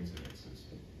of coincidences.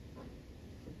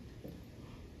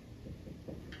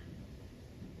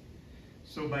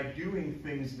 So by doing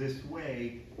things this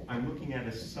way, I'm looking at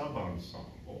a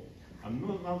sub-ensemble. I'm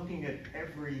not looking at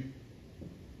every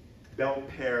bell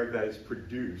pair that is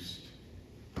produced.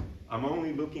 I'm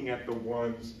only looking at the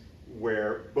ones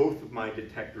where both of my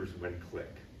detectors went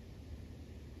click.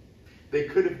 They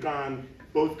could have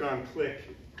both gone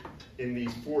click in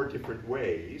these 4 different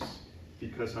ways,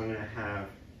 because I'm going to have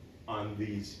on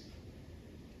these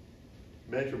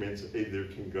measurements either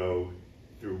can go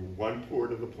through one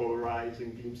port of the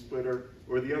polarizing beam splitter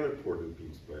or the other port of the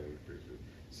beam splitter.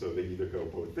 So they either go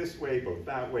both this way, both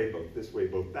that way, both this way,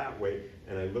 both that way,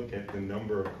 and I look at the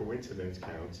number of coincidence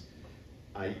counts.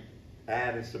 I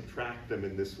add and subtract them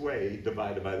in this way,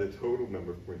 divided by the total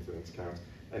number of coincidence counts,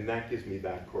 and that gives me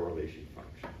that correlation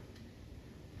function.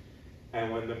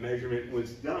 And when the measurement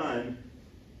was done,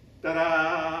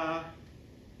 ta-da!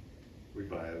 We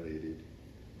violated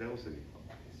Bell's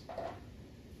inequalities.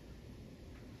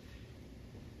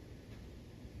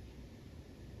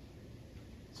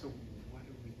 So what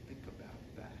do we think about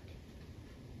that?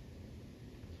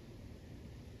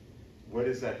 What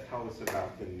does that tell us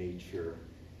about the nature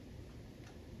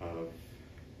of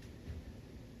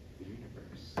the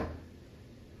universe?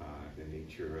 The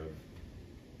nature of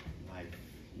life,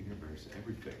 universe,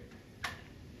 everything.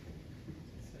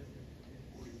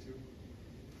 42.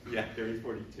 Yeah, there is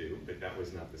 42, but that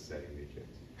was not the setting they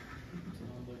chose.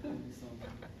 In some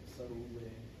subtle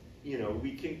way. You know,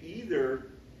 we can either,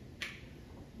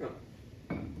 no,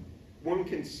 one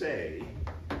can say,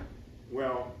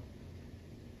 well,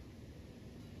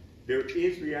 there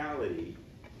is reality,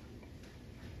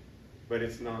 but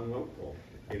it's non-local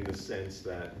in the sense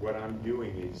that what I'm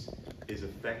doing is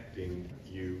affecting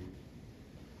you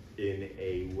in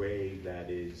a way that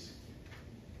is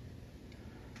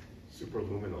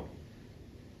superluminal.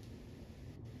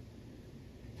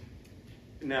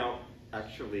 Now,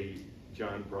 actually,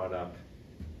 John brought up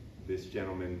this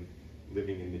gentleman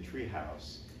living in the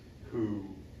treehouse who,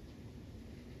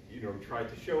 you know, tried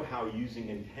to show how using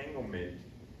entanglement,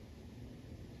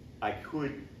 I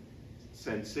could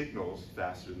send signals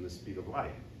faster than the speed of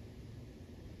light.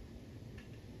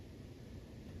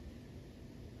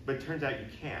 But it turns out you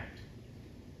can't.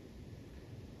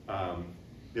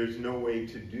 There's no way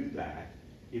to do that.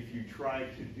 If you try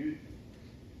to do,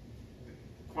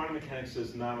 quantum mechanics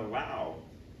does not allow,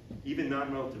 even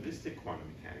non-relativistic quantum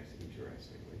mechanics,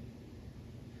 interestingly,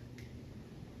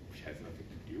 which has nothing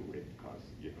to do with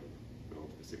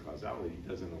relativistic causality,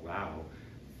 doesn't allow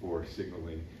for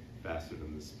signaling faster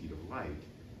than the speed of light.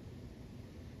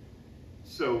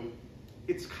 So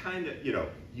it's kind of,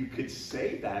 you could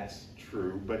say that's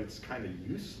true, but it's kind of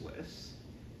useless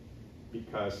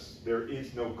because there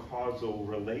is no causal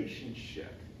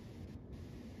relationship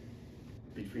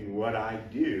between what I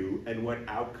do and what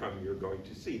outcome you're going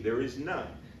to see. There is none.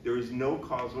 There is no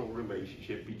causal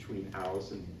relationship between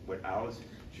Alice and what Alice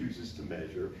chooses to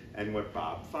measure and what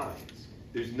Bob finds.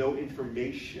 There's no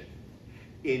information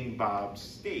in Bob's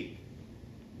state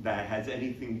that has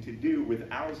anything to do with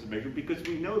Alice's measure, because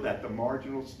we know that the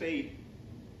marginal state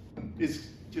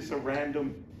is just a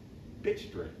random bit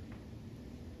string.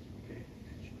 Okay?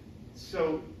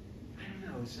 So, I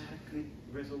don't know, is that a good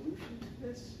resolution to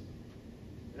this?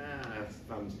 That's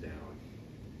thumbs down.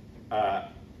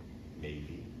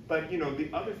 Maybe. But, the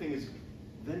other thing is,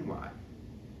 then what?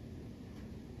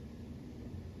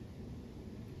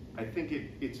 I think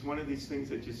it's one of these things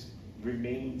that just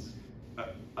remains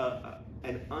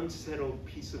an unsettled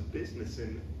piece of business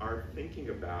in our thinking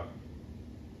about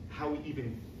how we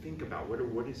even think about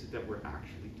what is it that we're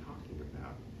actually talking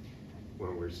about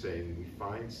when we're saying we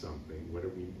find something. What are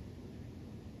we?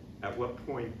 At what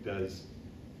point does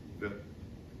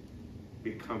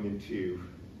it come into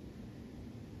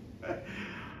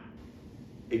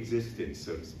existence,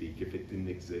 so to speak, if it didn't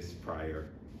exist prior?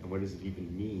 And what does it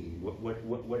even mean?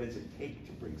 What does it take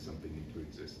to bring something into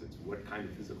existence? What kind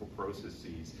of physical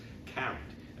processes count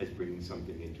as bringing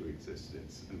something into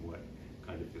existence, and what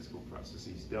kind of physical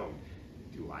processes don't?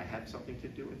 Do I have something to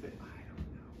do with it? I don't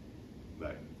know,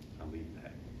 but I'll leave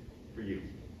that for you.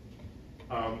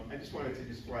 I just wanted to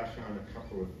just flash on a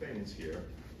couple of things here.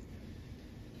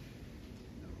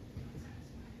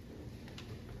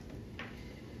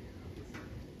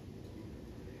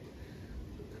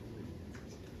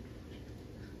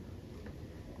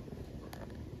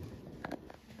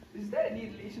 Is there any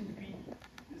relation between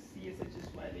the CSH's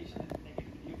violation and the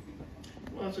negativity of finger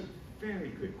function? Well, it's a very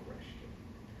good question.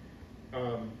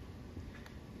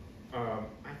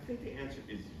 I think the answer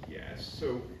is yes.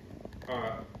 So,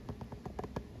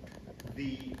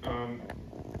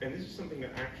 and this is something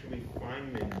that actually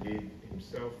Feynman did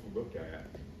himself look at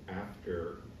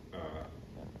after,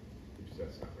 oops,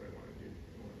 that's not what I want to do.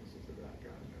 I want to listen to that,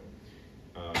 God,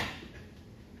 no.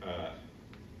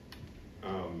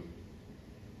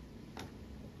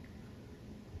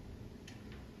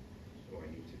 So I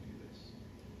need to do this.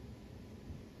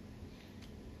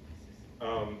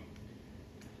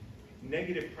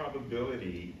 Negative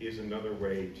probability is another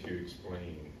way to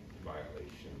explain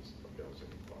violations of those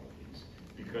inequalities,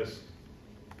 because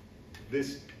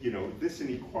this, this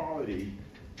inequality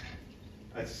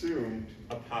assumed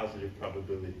a positive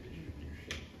probability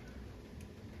distribution.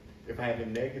 If I have a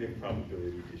negative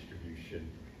probability distribution,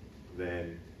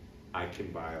 then I can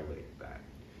violate that.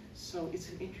 So it's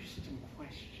an interesting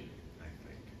question, I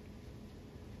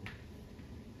think.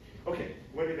 Okay,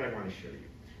 what did I want to show you?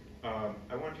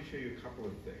 I want to show you a couple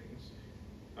of things.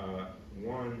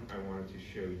 One I wanted to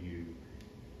show you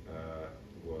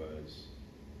was,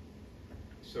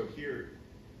 so here,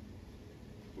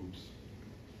 oops.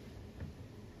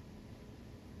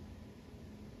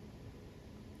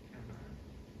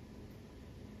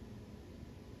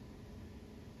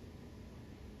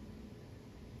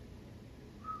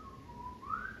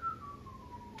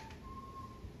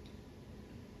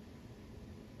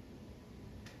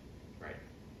 Right.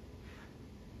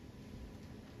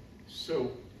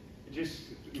 So, just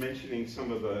mentioning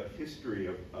some of the history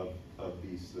of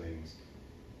these things.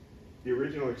 The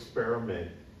original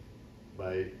experiment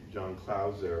by John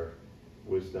Clauser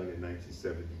was done in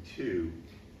 1972.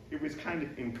 It was kind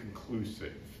of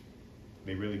inconclusive.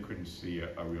 They really couldn't see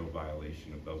a real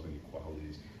violation of those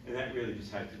inequalities. And that really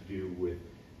just had to do with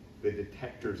the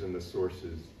detectors and the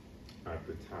sources at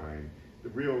the time. The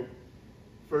real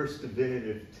first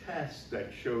definitive test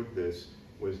that showed this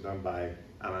was done by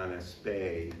Alain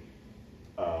Aspect,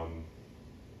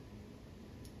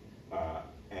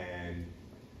 and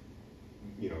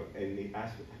and the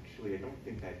actually I don't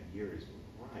think that year is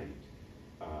right.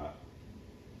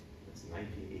 It's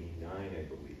 1989, I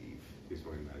believe, is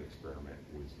when that experiment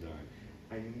was done.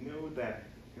 I know that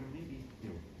maybe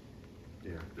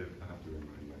yeah, I have to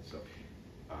remind myself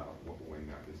when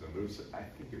that was done. It was, I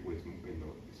think it was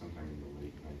sometime in the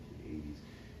late 1980s.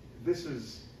 This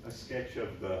is a sketch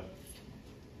of the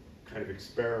kind of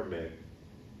experiment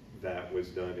that was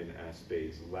done in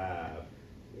Aspect's lab,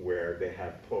 where they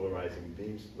have polarizing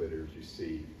beam splitters, you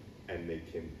see, and they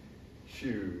can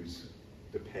choose,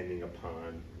 depending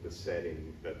upon the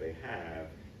setting that they have,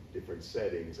 different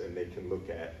settings, and they can look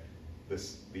at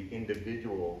the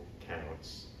individual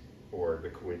counts or the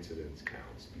coincidence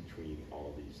counts between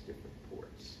all these different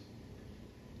ports.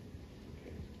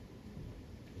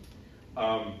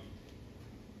 Okay.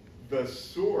 The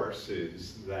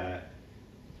sources that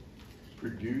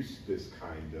produce this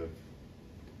kind of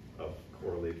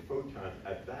correlated photon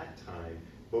at that time,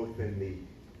 both in the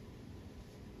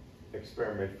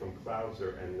experiment from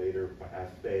Clauser and later by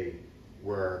Aspect,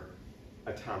 were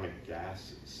atomic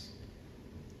gases.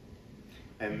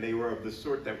 And they were of the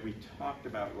sort that we talked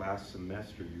about last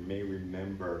semester. You may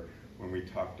remember when we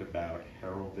talked about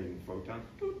heralding photons.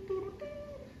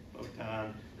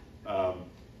 Photon.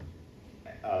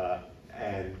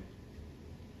 And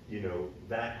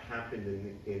that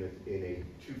happened in a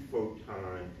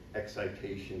two-photon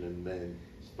excitation and then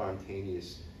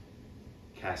spontaneous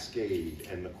cascade,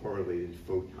 and the correlated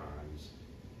photons.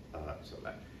 So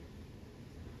that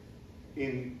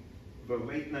in the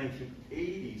late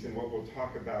 1980s, and what we'll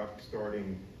talk about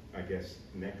starting, I guess,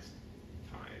 next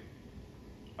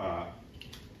time,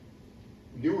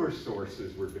 newer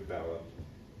sources were developed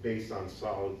based on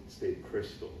solid-state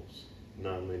crystals,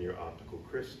 nonlinear optical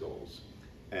crystals,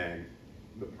 and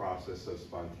the process of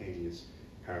spontaneous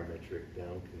parametric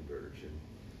down conversion.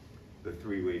 The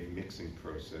three-wave mixing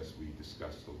process we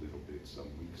discussed a little bit some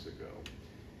weeks ago.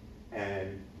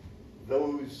 And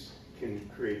those can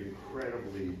create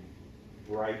incredibly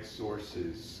bright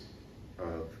sources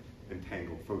of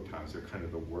entangled photons. They're kind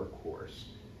of the workhorse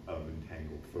of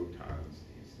entangled photons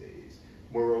these days.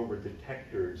 Moreover,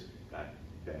 detectors got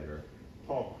better.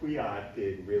 Paul Kwiat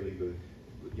did really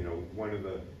one of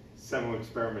the seminal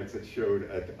experiments that showed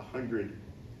a 100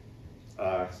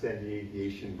 standard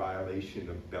deviation violation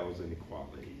of Bell's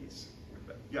inequalities.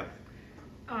 Yeah.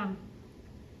 On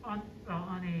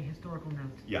a historical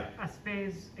note, Yeah.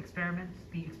 Aspey's experiment,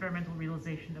 the experimental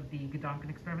realization of the Gedanken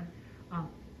experiment,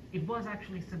 it was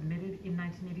actually submitted in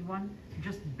 1981,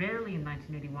 just barely in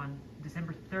 1981,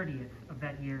 December 30th of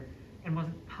that year, and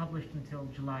wasn't published until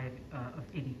July of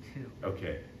 82.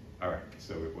 Okay, all right,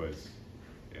 so it was,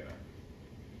 yeah.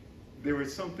 There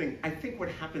was something, I think what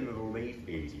happened in the late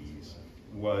 80s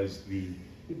was the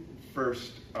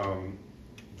first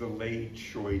delayed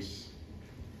choice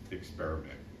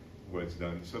experiment was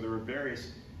done. So there were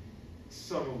various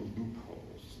subtle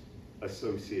loopholes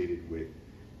associated with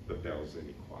the Bell's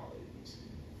inequalities.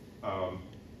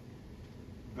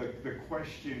 The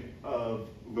question of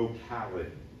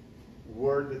locality,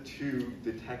 were the two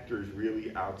detectors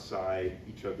really outside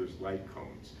each other's light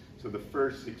cones? So the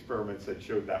first experiments that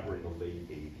showed that were in the late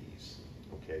 80s,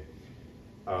 okay?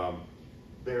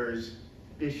 There's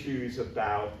issues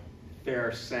about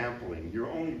fair sampling. You're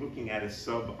only looking at a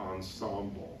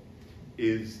sub-ensemble.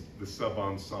 Is the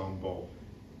sub-ensemble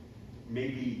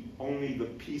maybe only the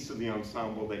piece of the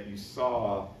ensemble that you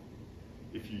saw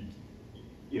if you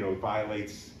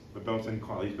violates the Bell's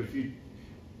inequalities, but if you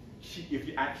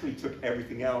actually took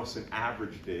everything else and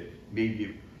averaged it,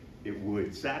 maybe it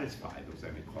would satisfy those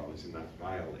inequalities and not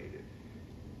violate it.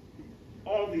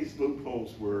 All these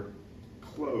loopholes were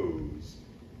closed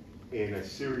in a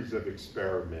series of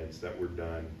experiments that were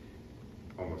done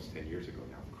almost 10 years ago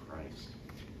now, Christ.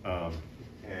 God,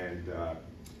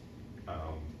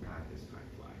 this time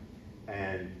flies.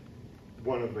 And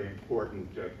one of the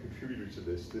important contributors to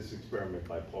this experiment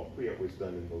by Paul Kwiat was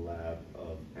done in the lab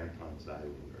of Anton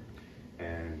Zeilinger.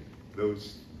 And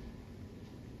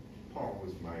Paul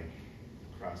was my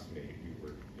classmate. We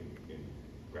were in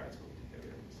grad school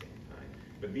together at the same time.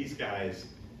 But these guys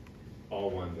all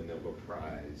won the Nobel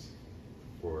Prize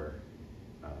for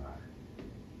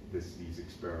these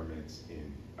experiments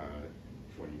in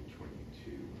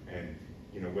 2022. And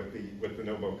what the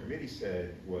Nobel Committee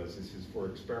said was this is for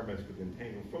experiments with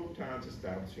entangled photons,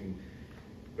 establishing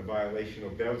the violation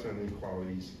of Bell's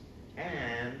inequalities,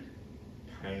 and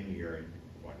pioneering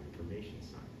quantum information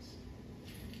science.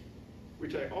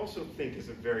 Which I also think is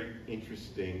a very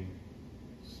interesting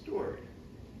story.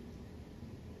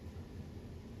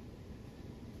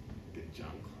 Did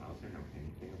John Clauser know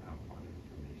anything about quantum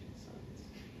information science?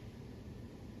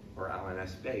 Or Alan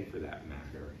Aspey, for that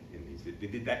matter, in these,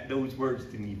 those words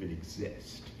didn't even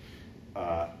exist.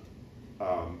 Why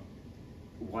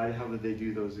the hell did they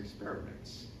do those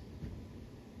experiments?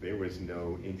 There was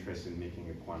no interest in making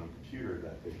a quantum computer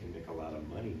that they can make a lot of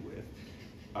money with.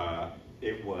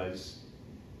 It was,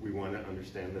 we want to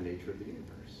understand the nature of the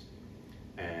universe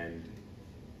and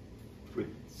put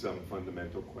some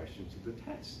fundamental questions to the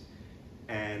test.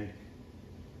 And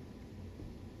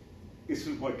this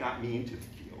is what got me into the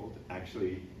field.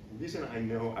 Actually, the reason I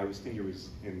know I was thinking it was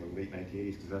in the late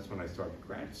 1980s because that's when I started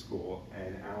grad school,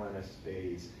 and Alan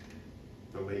Aspey's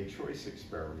delayed choice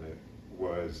experiment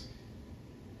was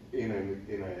in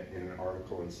an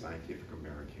article in Scientific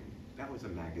American. That was a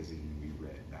magazine we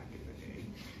read back in the day.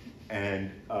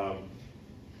 And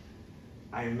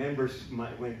I remember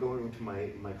when going to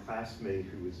my classmate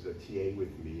who was a TA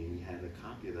with me, and he had a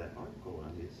copy of that article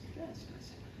on his desk. And I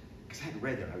said, because I had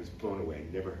read it, I was blown away,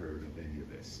 never heard of any of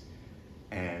this.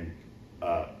 And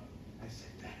I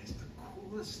said, that is the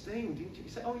coolest thing, didn't you? He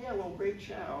said, oh yeah, well, Ray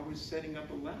Chow was setting up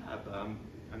a lab. I'm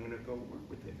gonna go work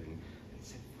with him. And I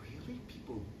said, really?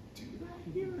 People do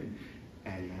that here?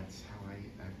 And that's how I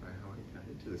got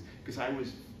into this. Because I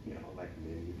was, like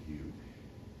many of you,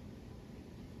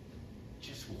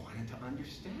 just wanted to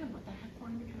understand what the heck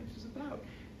quantum mechanics is about.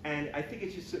 And I think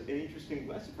it's just an interesting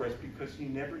lesson for us because you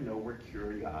never know where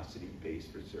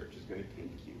curiosity-based research is going to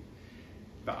take you.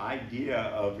 The idea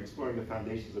of exploring the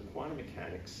foundations of quantum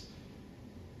mechanics,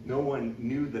 no one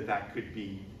knew that could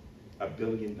be a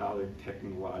billion-dollar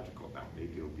technological, now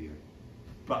maybe it'll be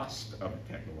a bust of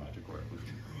technological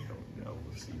evolution. We don't know,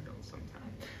 we'll see though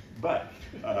sometime. But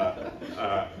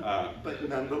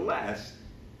nonetheless,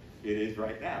 it is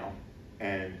right now,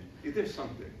 and there's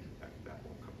something that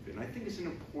will come in. I think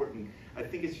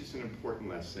it's just an important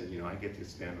lesson. You know, I get to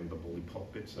stand on the bully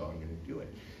pulpit, so I'm going to do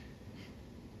it.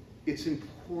 It's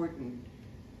important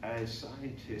as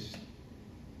scientists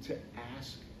to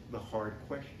ask the hard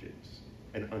questions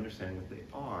and understand what they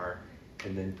are,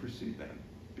 and then pursue them,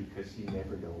 because you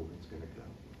never know where it's going to go.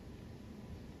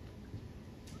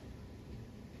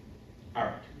 All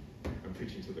right, I'm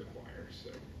preaching to the choir,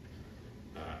 so.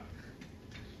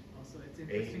 Also, it's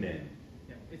interesting. Amen.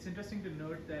 Yeah, it's interesting to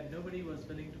note that nobody was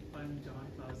willing to fund John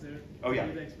Clauser Oh, to yeah.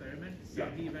 do the experiment. So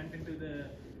Yeah. he went into the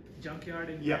junkyard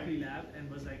in Yeah. Berkeley lab and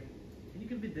was like, "You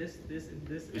can be this, this, and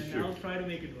this, It's and true. I'll try to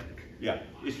make it work." Yeah,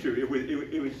 it's true. It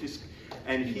was just,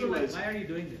 and People he were like, was. "Why are you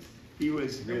doing this?" He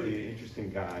was really an interesting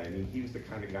guy. I mean, he was the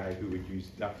kind of guy who would use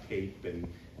duct tape and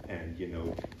you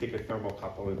know, take a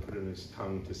thermocouple and put it in his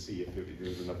tongue to see if there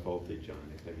was enough voltage on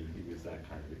it. I mean, he was that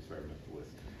kind of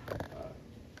experimentalist.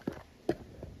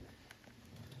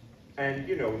 And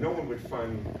you know, no one would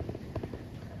fund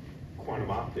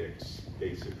quantum optics,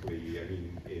 basically. I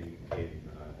mean, in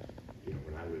you know,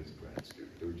 when I was a grad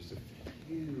student, there were just a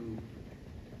few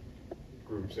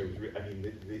groups. There was, I mean,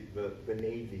 the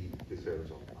Navy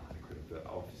deserves a lot of credit. The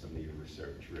Office of Naval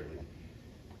Research really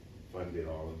funded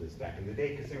all of this back in the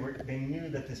day, because they knew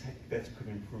that this could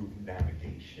improve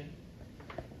navigation,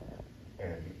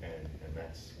 and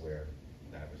that's where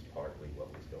that was partly what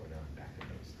was going on back in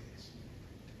those days.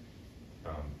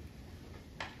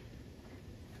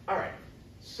 All right,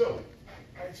 so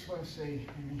I just want to say,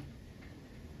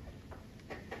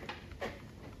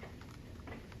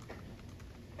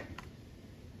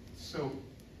 so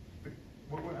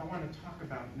what I want to talk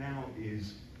about now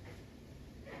is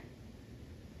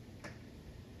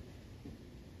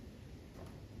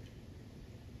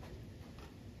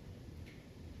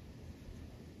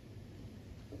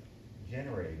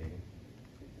generating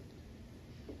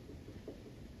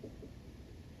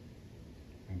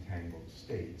entangled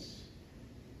states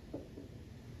of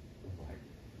light.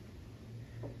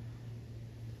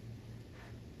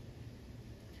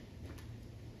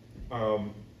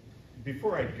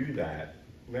 Before I do that,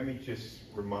 let me just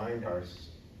remind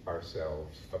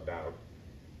ourselves about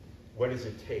what does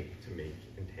it take to make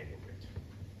entanglement,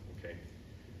 okay?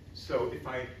 So if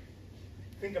I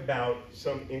think about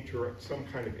some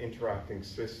kind of interacting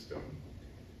system,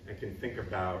 I can think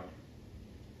about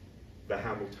the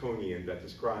Hamiltonian that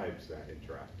describes that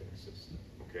interacting system,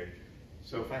 okay?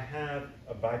 So if I have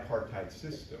a bipartite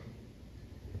system,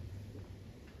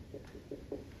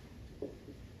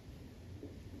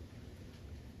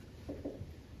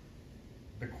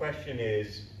 the question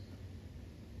is,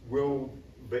 will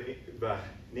the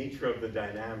nature of the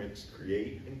dynamics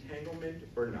create entanglement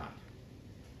or not?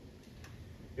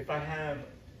 If I have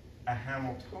a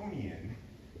Hamiltonian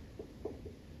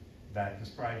that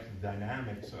describes the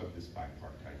dynamics of this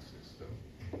bipartite system,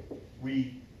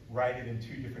 we write it in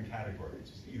two different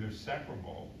categories, either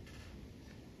separable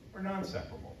or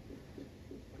non-separable.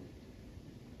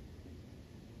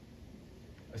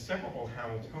 A separable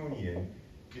Hamiltonian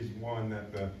is one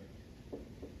that the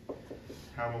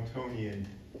Hamiltonian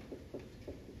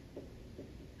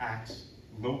acts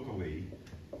locally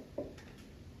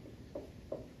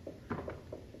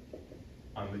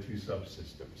on the two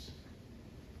subsystems.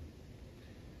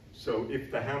 So if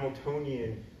the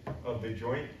Hamiltonian of the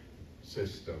joint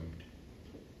system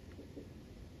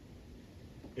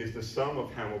is the sum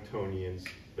of Hamiltonians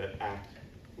that act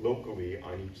locally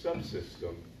on each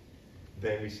subsystem,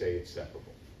 then we say it's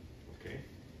separable, okay?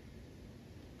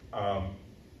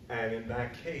 And in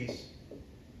that case,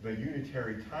 the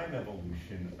unitary time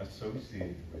evolution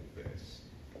associated with this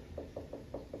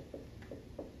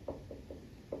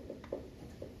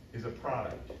is a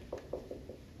product.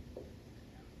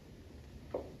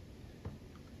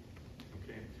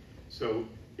 Okay, so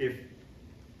if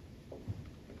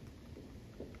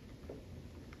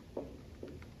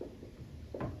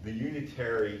the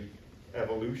unitary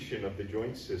evolution of the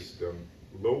joint system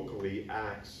locally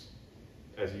acts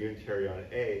as a unitary on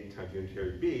A times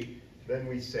unitary B, then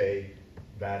we say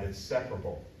that is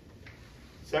separable.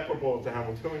 Separable as the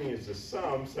Hamiltonian is the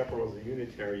sum, separable as the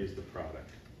unitary is the product.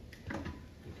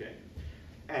 Okay?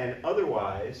 And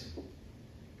otherwise,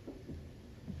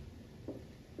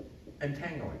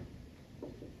 entangling.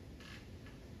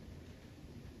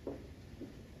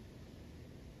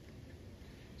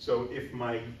 So if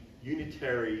my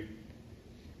unitary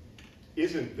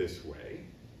isn't this way,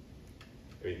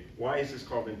 I mean, why is this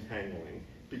called entangling?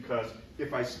 Because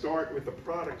if I start with a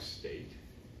product state,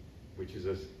 which is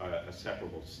a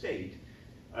separable state,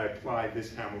 I apply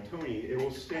this Hamiltonian, it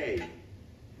will stay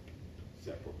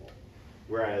separable.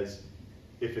 Whereas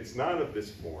if it's not of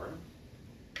this form,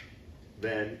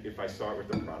 then if I start with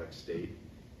the product state,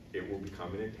 it will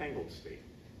become an entangled state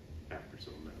after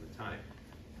some amount of time.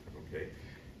 Okay?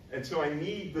 And so I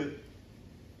need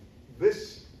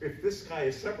if this guy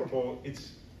is separable,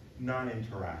 it's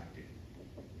non-interacting.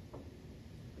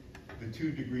 The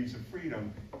 2 degrees of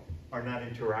freedom are not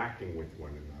interacting with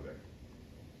one another.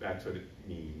 That's what it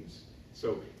means.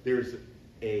 So there's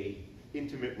a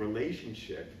intimate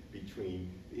relationship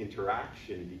between the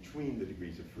interaction between the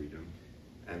degrees of freedom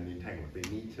and the entanglement. They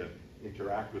need to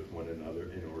interact with one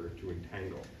another in order to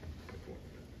entangle with one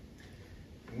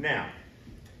another. Now,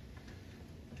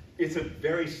 it's a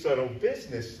very subtle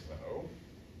business, though,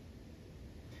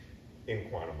 in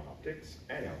quantum optics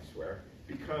and elsewhere,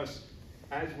 because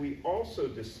as we also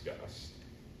discussed,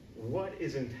 what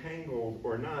is entangled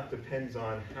or not depends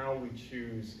on how we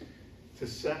choose to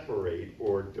separate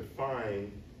or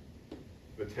define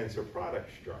the tensor product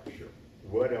structure.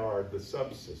 What are the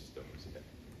subsystems?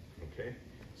 Okay?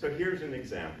 So here's an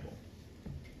example.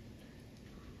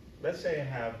 Let's say I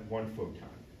have one photon.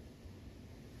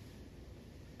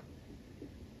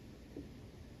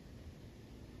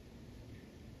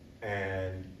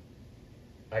 And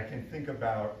I can think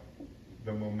about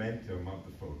the momentum of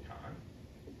the photon.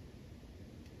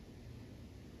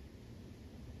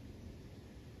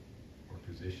 Or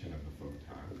position of the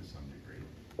photon to some degree.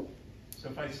 So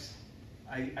if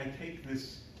I take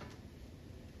this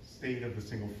state of the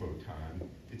single photon,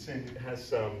 it has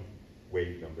some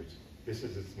wave numbers. This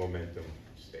is its momentum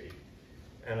state.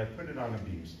 And I put it on a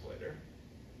beam splitter.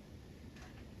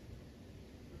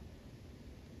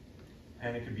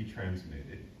 And it can be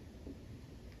transmitted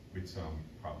with some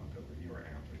probability or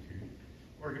amplitude,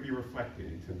 or it can be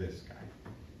reflected into this guy.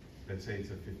 Let's say it's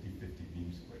a 50-50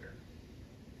 beam splitter.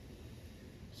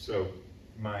 So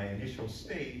my initial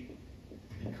state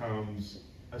becomes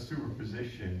a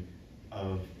superposition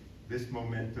of this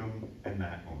momentum and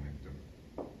that momentum,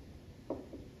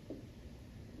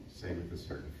 say with a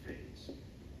certain phase.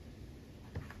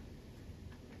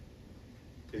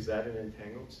 Is that an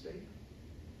entangled state?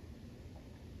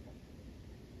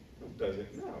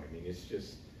 Doesn't know. I mean,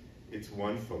 it's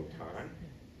one photon.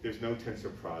 There's no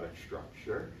tensor product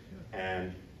structure,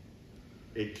 and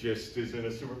it just is in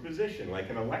a superposition, like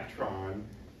an electron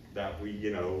that we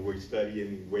study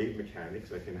in wave mechanics.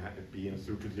 That can be in a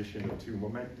superposition of 2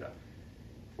 momenta,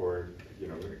 or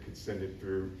it could send it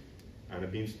through on a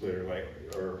beam splitter,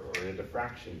 or in a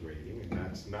diffraction grating, and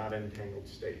that's not an entangled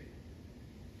state.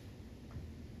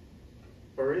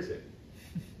 Or is it?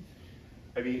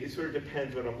 I mean, it sort of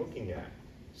depends what I'm looking at.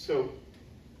 So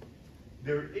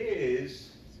there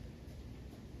is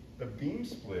a beam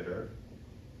splitter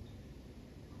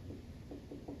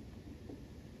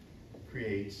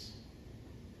creates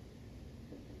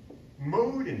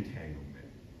mode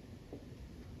entanglement,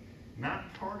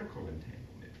 not particle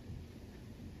entanglement.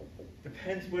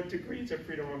 Depends what degrees of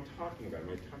freedom I'm talking about.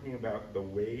 Am I talking about the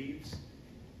waves,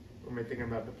 or am I thinking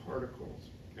about the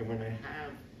particles? And when I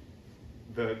have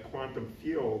the quantum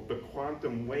field, the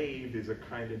quantum wave is a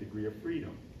kind of degree of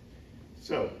freedom.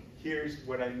 So here's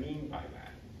what I mean by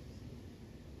that.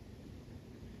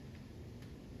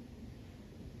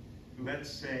 Let's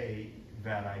say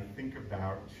that I think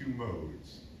about 2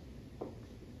 modes.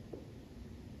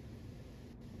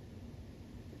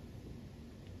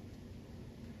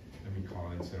 Let me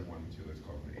call it, instead of 1 and 2, let's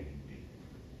call it A and B.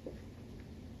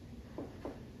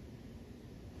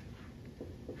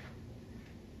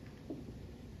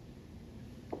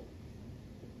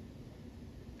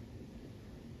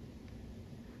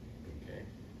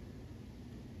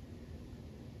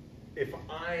 If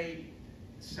I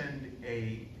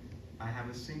have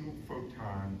a single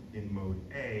photon in mode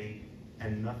A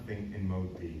and nothing in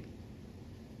mode B.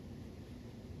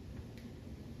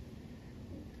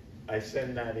 I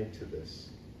send that into this.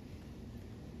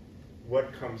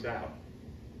 What comes out?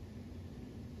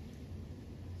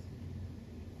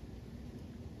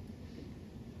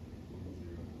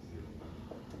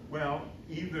 Well,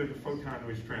 either the photon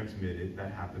was transmitted,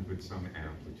 that happened with some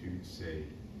amplitude, say,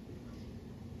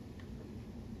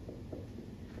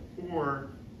 or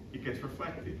it gets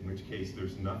reflected, in which case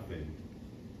there's nothing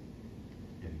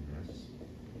in this,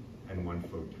 and 1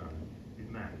 photon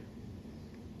in that.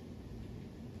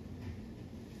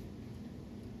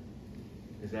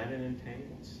 Is that an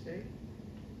entangled state?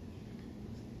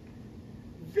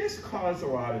 This caused a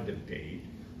lot of debate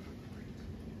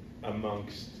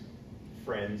amongst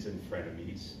friends and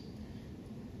frenemies.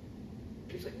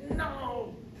 People say,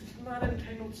 no, it's not an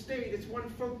entangled state, it's 1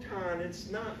 photon, it's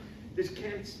not this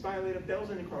can't violate a Bell's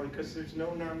inequality because there's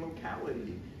no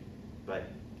non-locality. But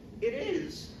it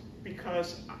is,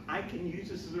 because I can use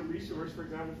this as a resource, for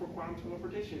example, for quantum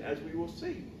teleportation, as we will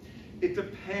see. It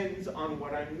depends on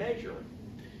what I measure.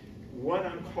 What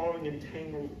I'm calling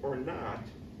entangled or not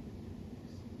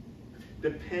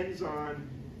depends on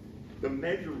the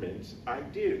measurements I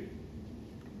do.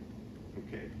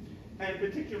 Okay? And in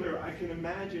particular, I can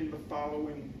imagine the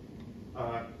following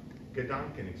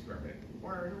Gedanken experiment,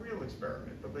 or a real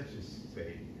experiment, but let's just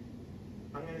say,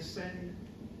 I'm going to send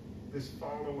this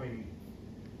following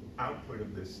output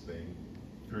of this thing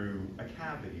through a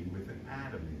cavity with an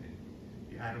atom in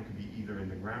it. The atom can be either in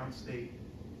the ground state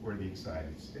or the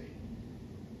excited state.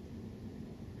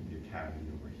 Maybe a cavity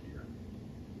over here.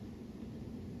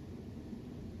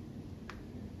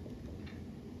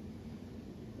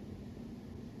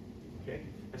 Okay,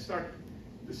 I start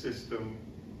the system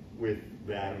with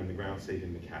the atom in the ground state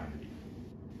in the cavity.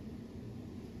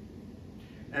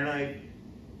 And I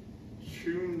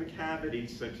tune the cavity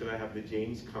such that I have the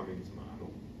James-Cummings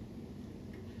model,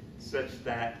 such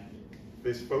that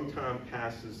this photon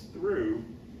passes through,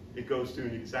 it goes through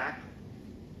an exact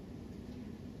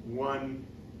one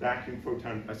vacuum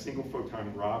photon, a single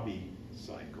photon Rabi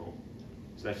cycle,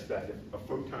 such that if a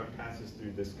photon passes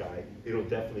through this guy, it'll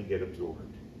definitely get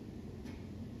absorbed.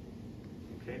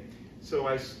 Okay? So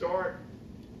I start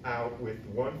out with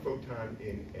one photon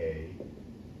in A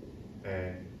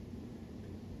and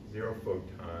 0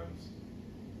 photons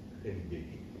in B.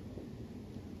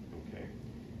 Okay?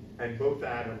 And both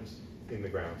atoms in the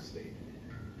ground state.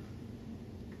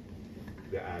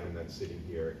 The atom that's sitting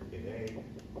here in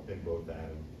A and both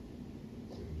atoms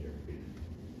sitting here in B.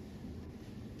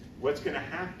 What's going to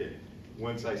happen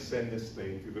once I send this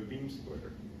thing through the beam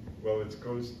splitter? Well, it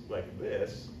goes like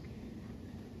this,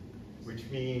 which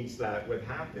means that what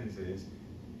happens is,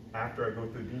 after I go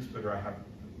through the beam splitter,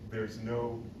 there's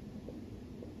no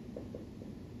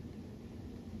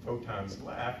photons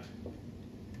left,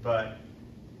 but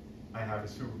I have a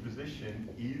superposition.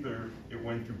 Either it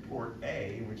went through port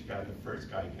A, which guy the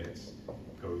first guy gets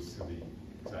goes to the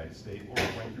excited state, or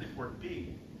it went through port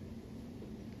B,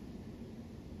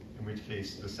 in which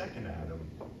case the second atom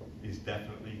is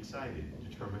definitely excited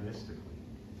deterministically.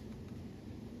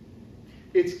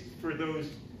 It's, for those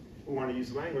who want to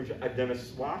use language, I've done a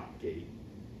swap gate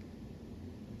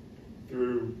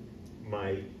through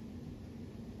my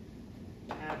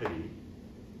cavity,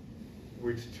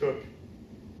 which took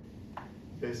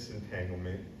this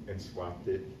entanglement and swapped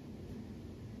it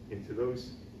into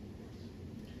those.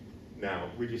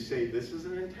 Now, would you say this is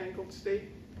an entangled state?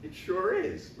 It sure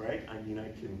is, right? I mean,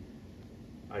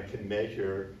 I can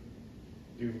measure,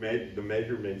 the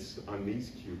measurements on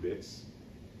these qubits.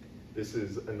 This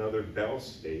is another Bell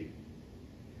state.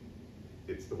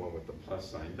 It's the one with the plus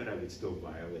sign, but I would still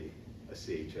violate a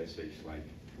CHSH-like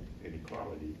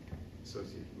inequality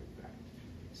associated with that.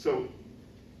 So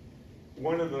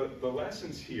one of the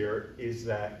lessons here is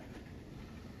that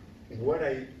what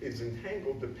is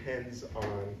entangled depends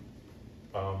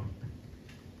on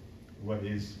what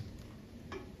is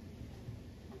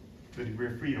the degree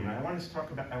of freedom. And I want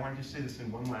to just say this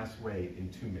in one last way in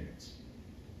 2 minutes.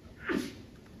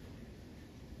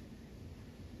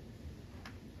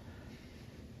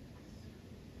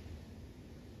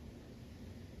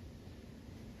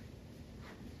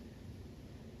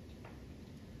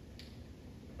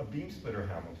 A beam splitter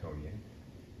Hamiltonian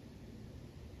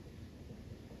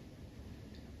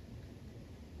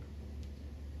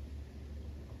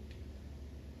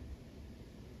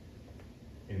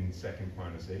in second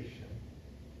quantization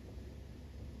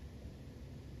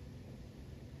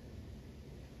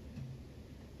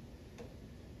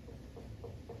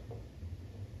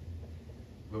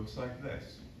looks like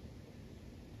this.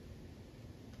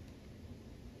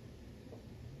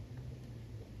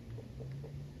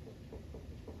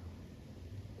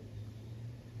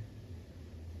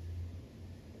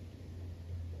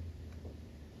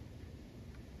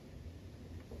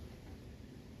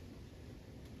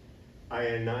 I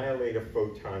annihilate a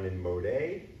photon in mode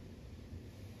A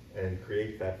and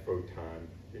create that photon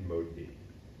in mode B.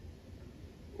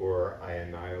 Or I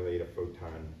annihilate a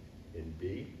photon in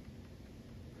B,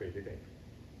 create it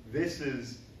A. This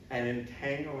is an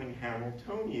entangling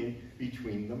Hamiltonian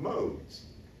between the modes,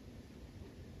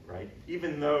 right?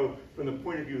 Even though, from the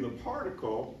point of view of the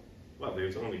particle, well,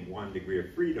 there's only one degree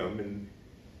of freedom,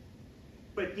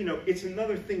 but you know, it's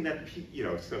another thing that, you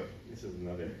know, so this is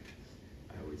another,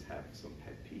 I always have some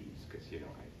pet peeves, because, you know,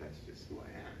 that's just who I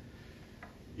am.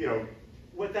 You know,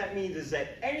 what that means is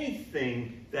that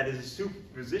anything that is a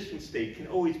superposition state can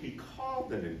always be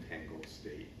called an entangled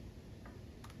state.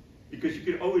 because you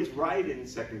can always write in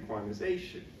second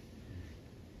quantization.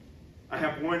 I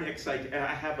have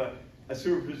I have a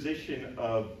superposition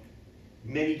of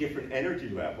many different energy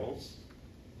levels.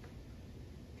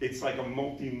 It's like a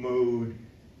multi-mode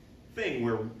thing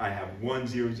where I have 1,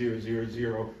 0, 0, 0,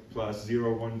 0 plus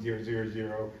 0, 1, 0, 0,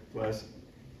 0 plus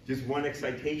just one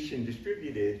excitation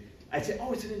distributed. I'd say,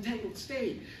 oh, it's an entangled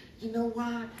state. You know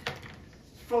what?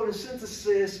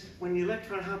 Photosynthesis, when the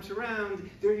electron hops around,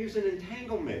 they're using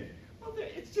entanglement. Well,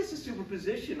 it's just a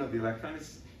superposition of the electron.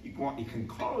 You can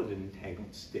call it an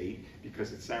entangled state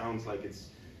because it sounds like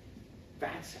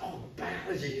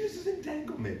biology uses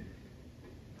entanglement.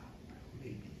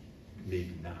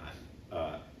 Maybe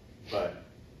not. But,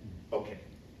 okay.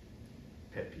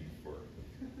 Pet peeve for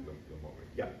the moment.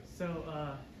 Yeah.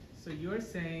 So you're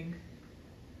saying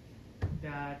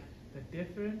that the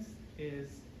difference is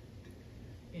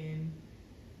in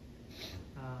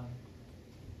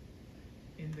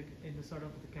the sort of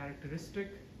the characteristic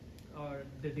or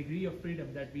the degree of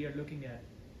freedom that we are looking at,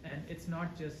 and it's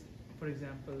not just, for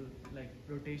example, like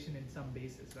rotation in some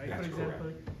basis, right? That's for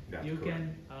example, correct. you Correct.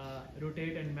 can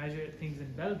rotate and measure things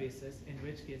in Bell basis, in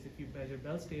which case if you measure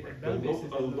Bell state and Right. Bell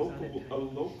basis, A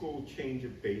local change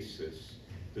of basis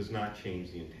does not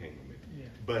change the entanglement. Yeah.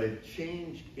 But a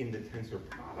change in the tensor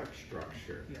product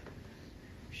structure Yeah.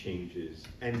 changes.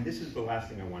 And this is the last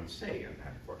thing I want to say on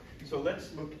that part. So let's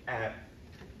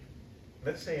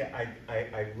say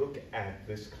I look at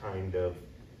this kind of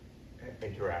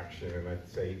interaction, and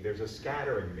let's say there's a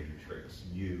scattering matrix,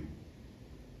 U,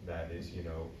 that is,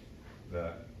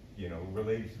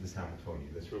 related to this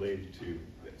Hamiltonian, that's related to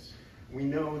this. We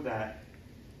know that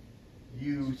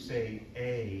U, say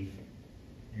A,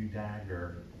 U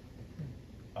dagger,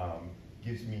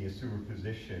 gives me a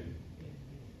superposition,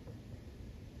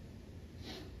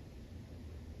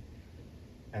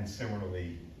 and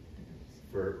similarly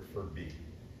for B.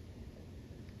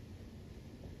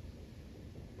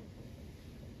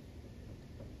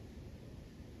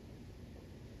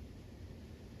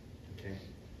 Okay.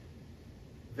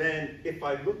 Then if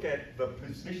I look at the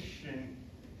position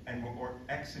or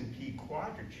X and P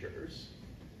quadratures,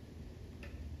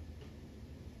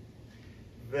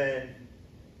 then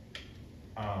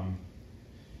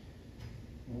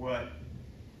let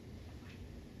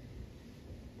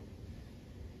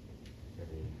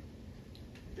me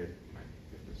get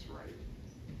this right.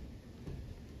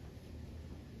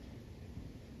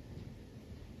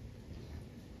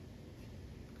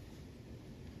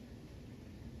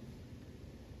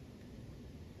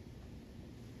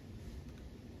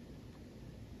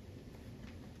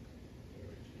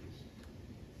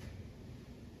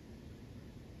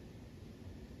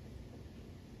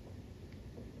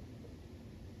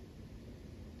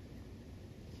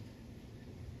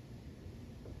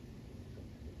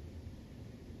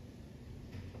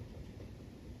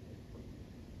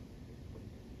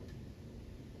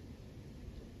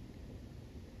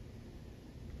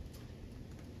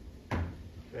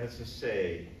 That's to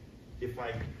say, if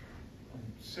I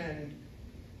send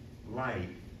light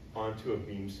onto a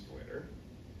beam splitter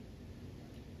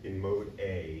in mode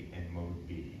A and mode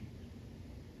B,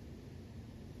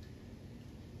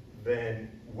 then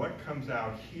what comes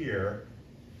out here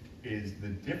is the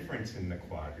difference in the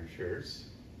quadratures,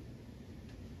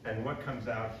 and what comes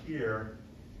out here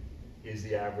is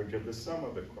the average of the sum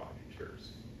of the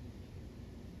quadratures.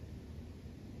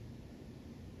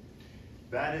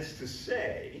 That is to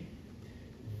say,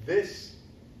 this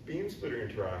beam splitter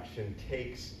interaction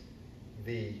takes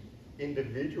the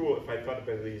individual, if I thought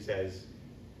about these as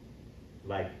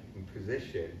like in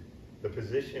position, the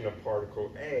position of particle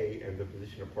A and the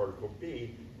position of particle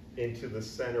B into the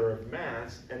center of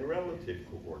mass and relative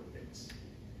coordinates.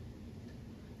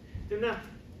 They're not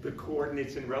the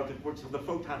coordinates and relative coordinates of the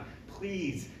photon.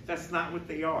 Please, that's not what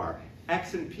they are.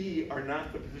 X and P are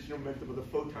not the positional momentum of the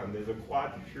photon. They're the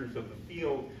quadratures of the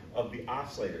field of the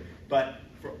oscillator. But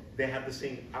they have the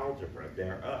same algebra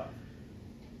thereof.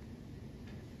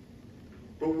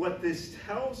 But what this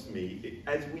tells me,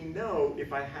 as we know,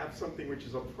 if I have something which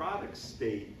is a product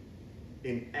state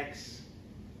in X,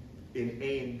 in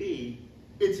A and B,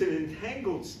 it's an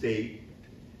entangled state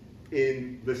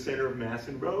in the center of mass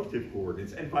and relative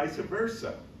coordinates, and vice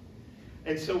versa.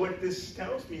 And so what this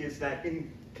tells me is that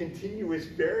in continuous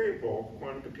variable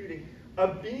quantum computing, a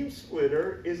beam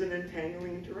splitter is an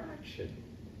entangling interaction.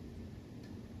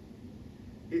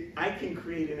 I can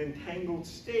create an entangled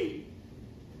state.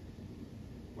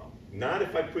 Well, not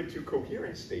if I put two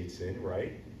coherent states in,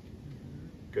 right?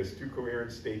 Because two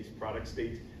coherent states, product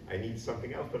states, I need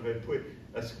something else. But if I put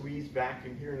a squeezed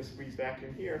vacuum here and a squeezed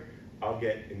vacuum here, I'll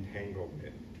get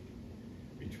entanglement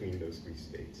between those squeezed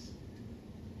states.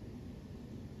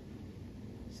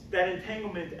 that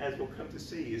entanglement, as we'll come to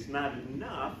see, is not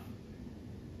enough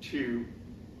to,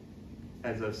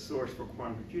 as a source for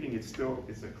quantum computing. It's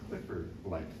a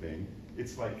Clifford-like thing.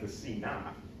 It's like the C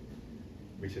naught,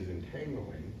 which is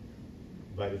entangling,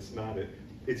 but it's not it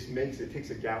takes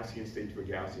a Gaussian state to a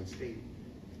Gaussian state.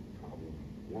 Problem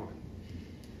 1.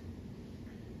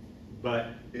 But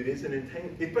it is an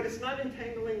entanglement, but it's not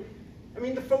entangling. I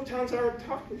mean, the photons aren't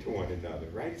talking to one another,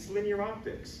 right? It's linear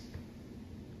optics.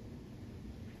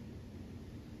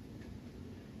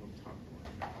 We'll talk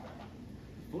more.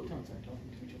 Photons aren't talking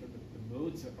to each other, but the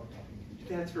modes are talking to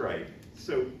each other. That's right.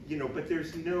 So, but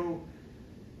there's no,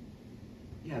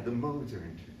 the modes are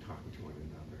talking to one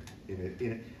another.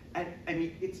 And I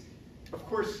mean, it's, of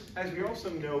course, as we also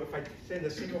know, if I send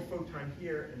a single photon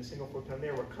here and a single photon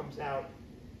there, what comes out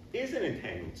is an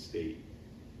entangled state.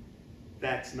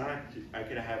 That's not, I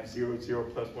could have 0, 0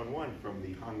 plus 1, 1 from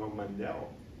the Hongo-Mundell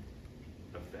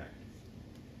effect.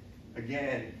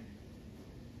 Again,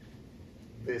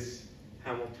 this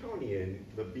Hamiltonian,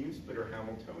 the beam splitter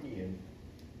Hamiltonian,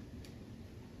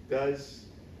 does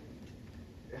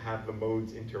have the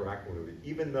modes interact with it.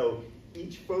 Even though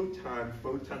each photon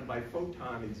by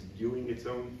photon, is doing its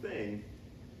own thing,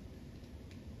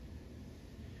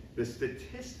 the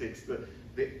statistics, the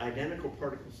identical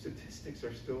particle statistics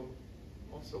are still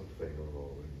also playing a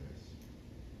role in this.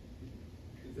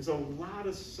 There's a lot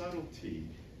of subtlety,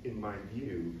 in my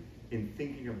view, in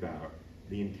thinking about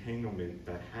the entanglement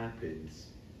that happens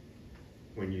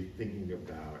when you're thinking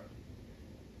about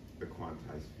the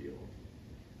quantized field.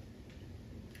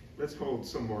 Let's hold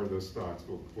some more of those thoughts.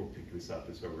 We'll pick this up.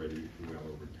 It's already well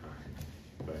over time,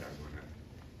 but I want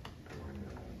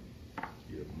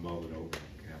to you to mull it over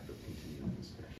and have to continue the discussion.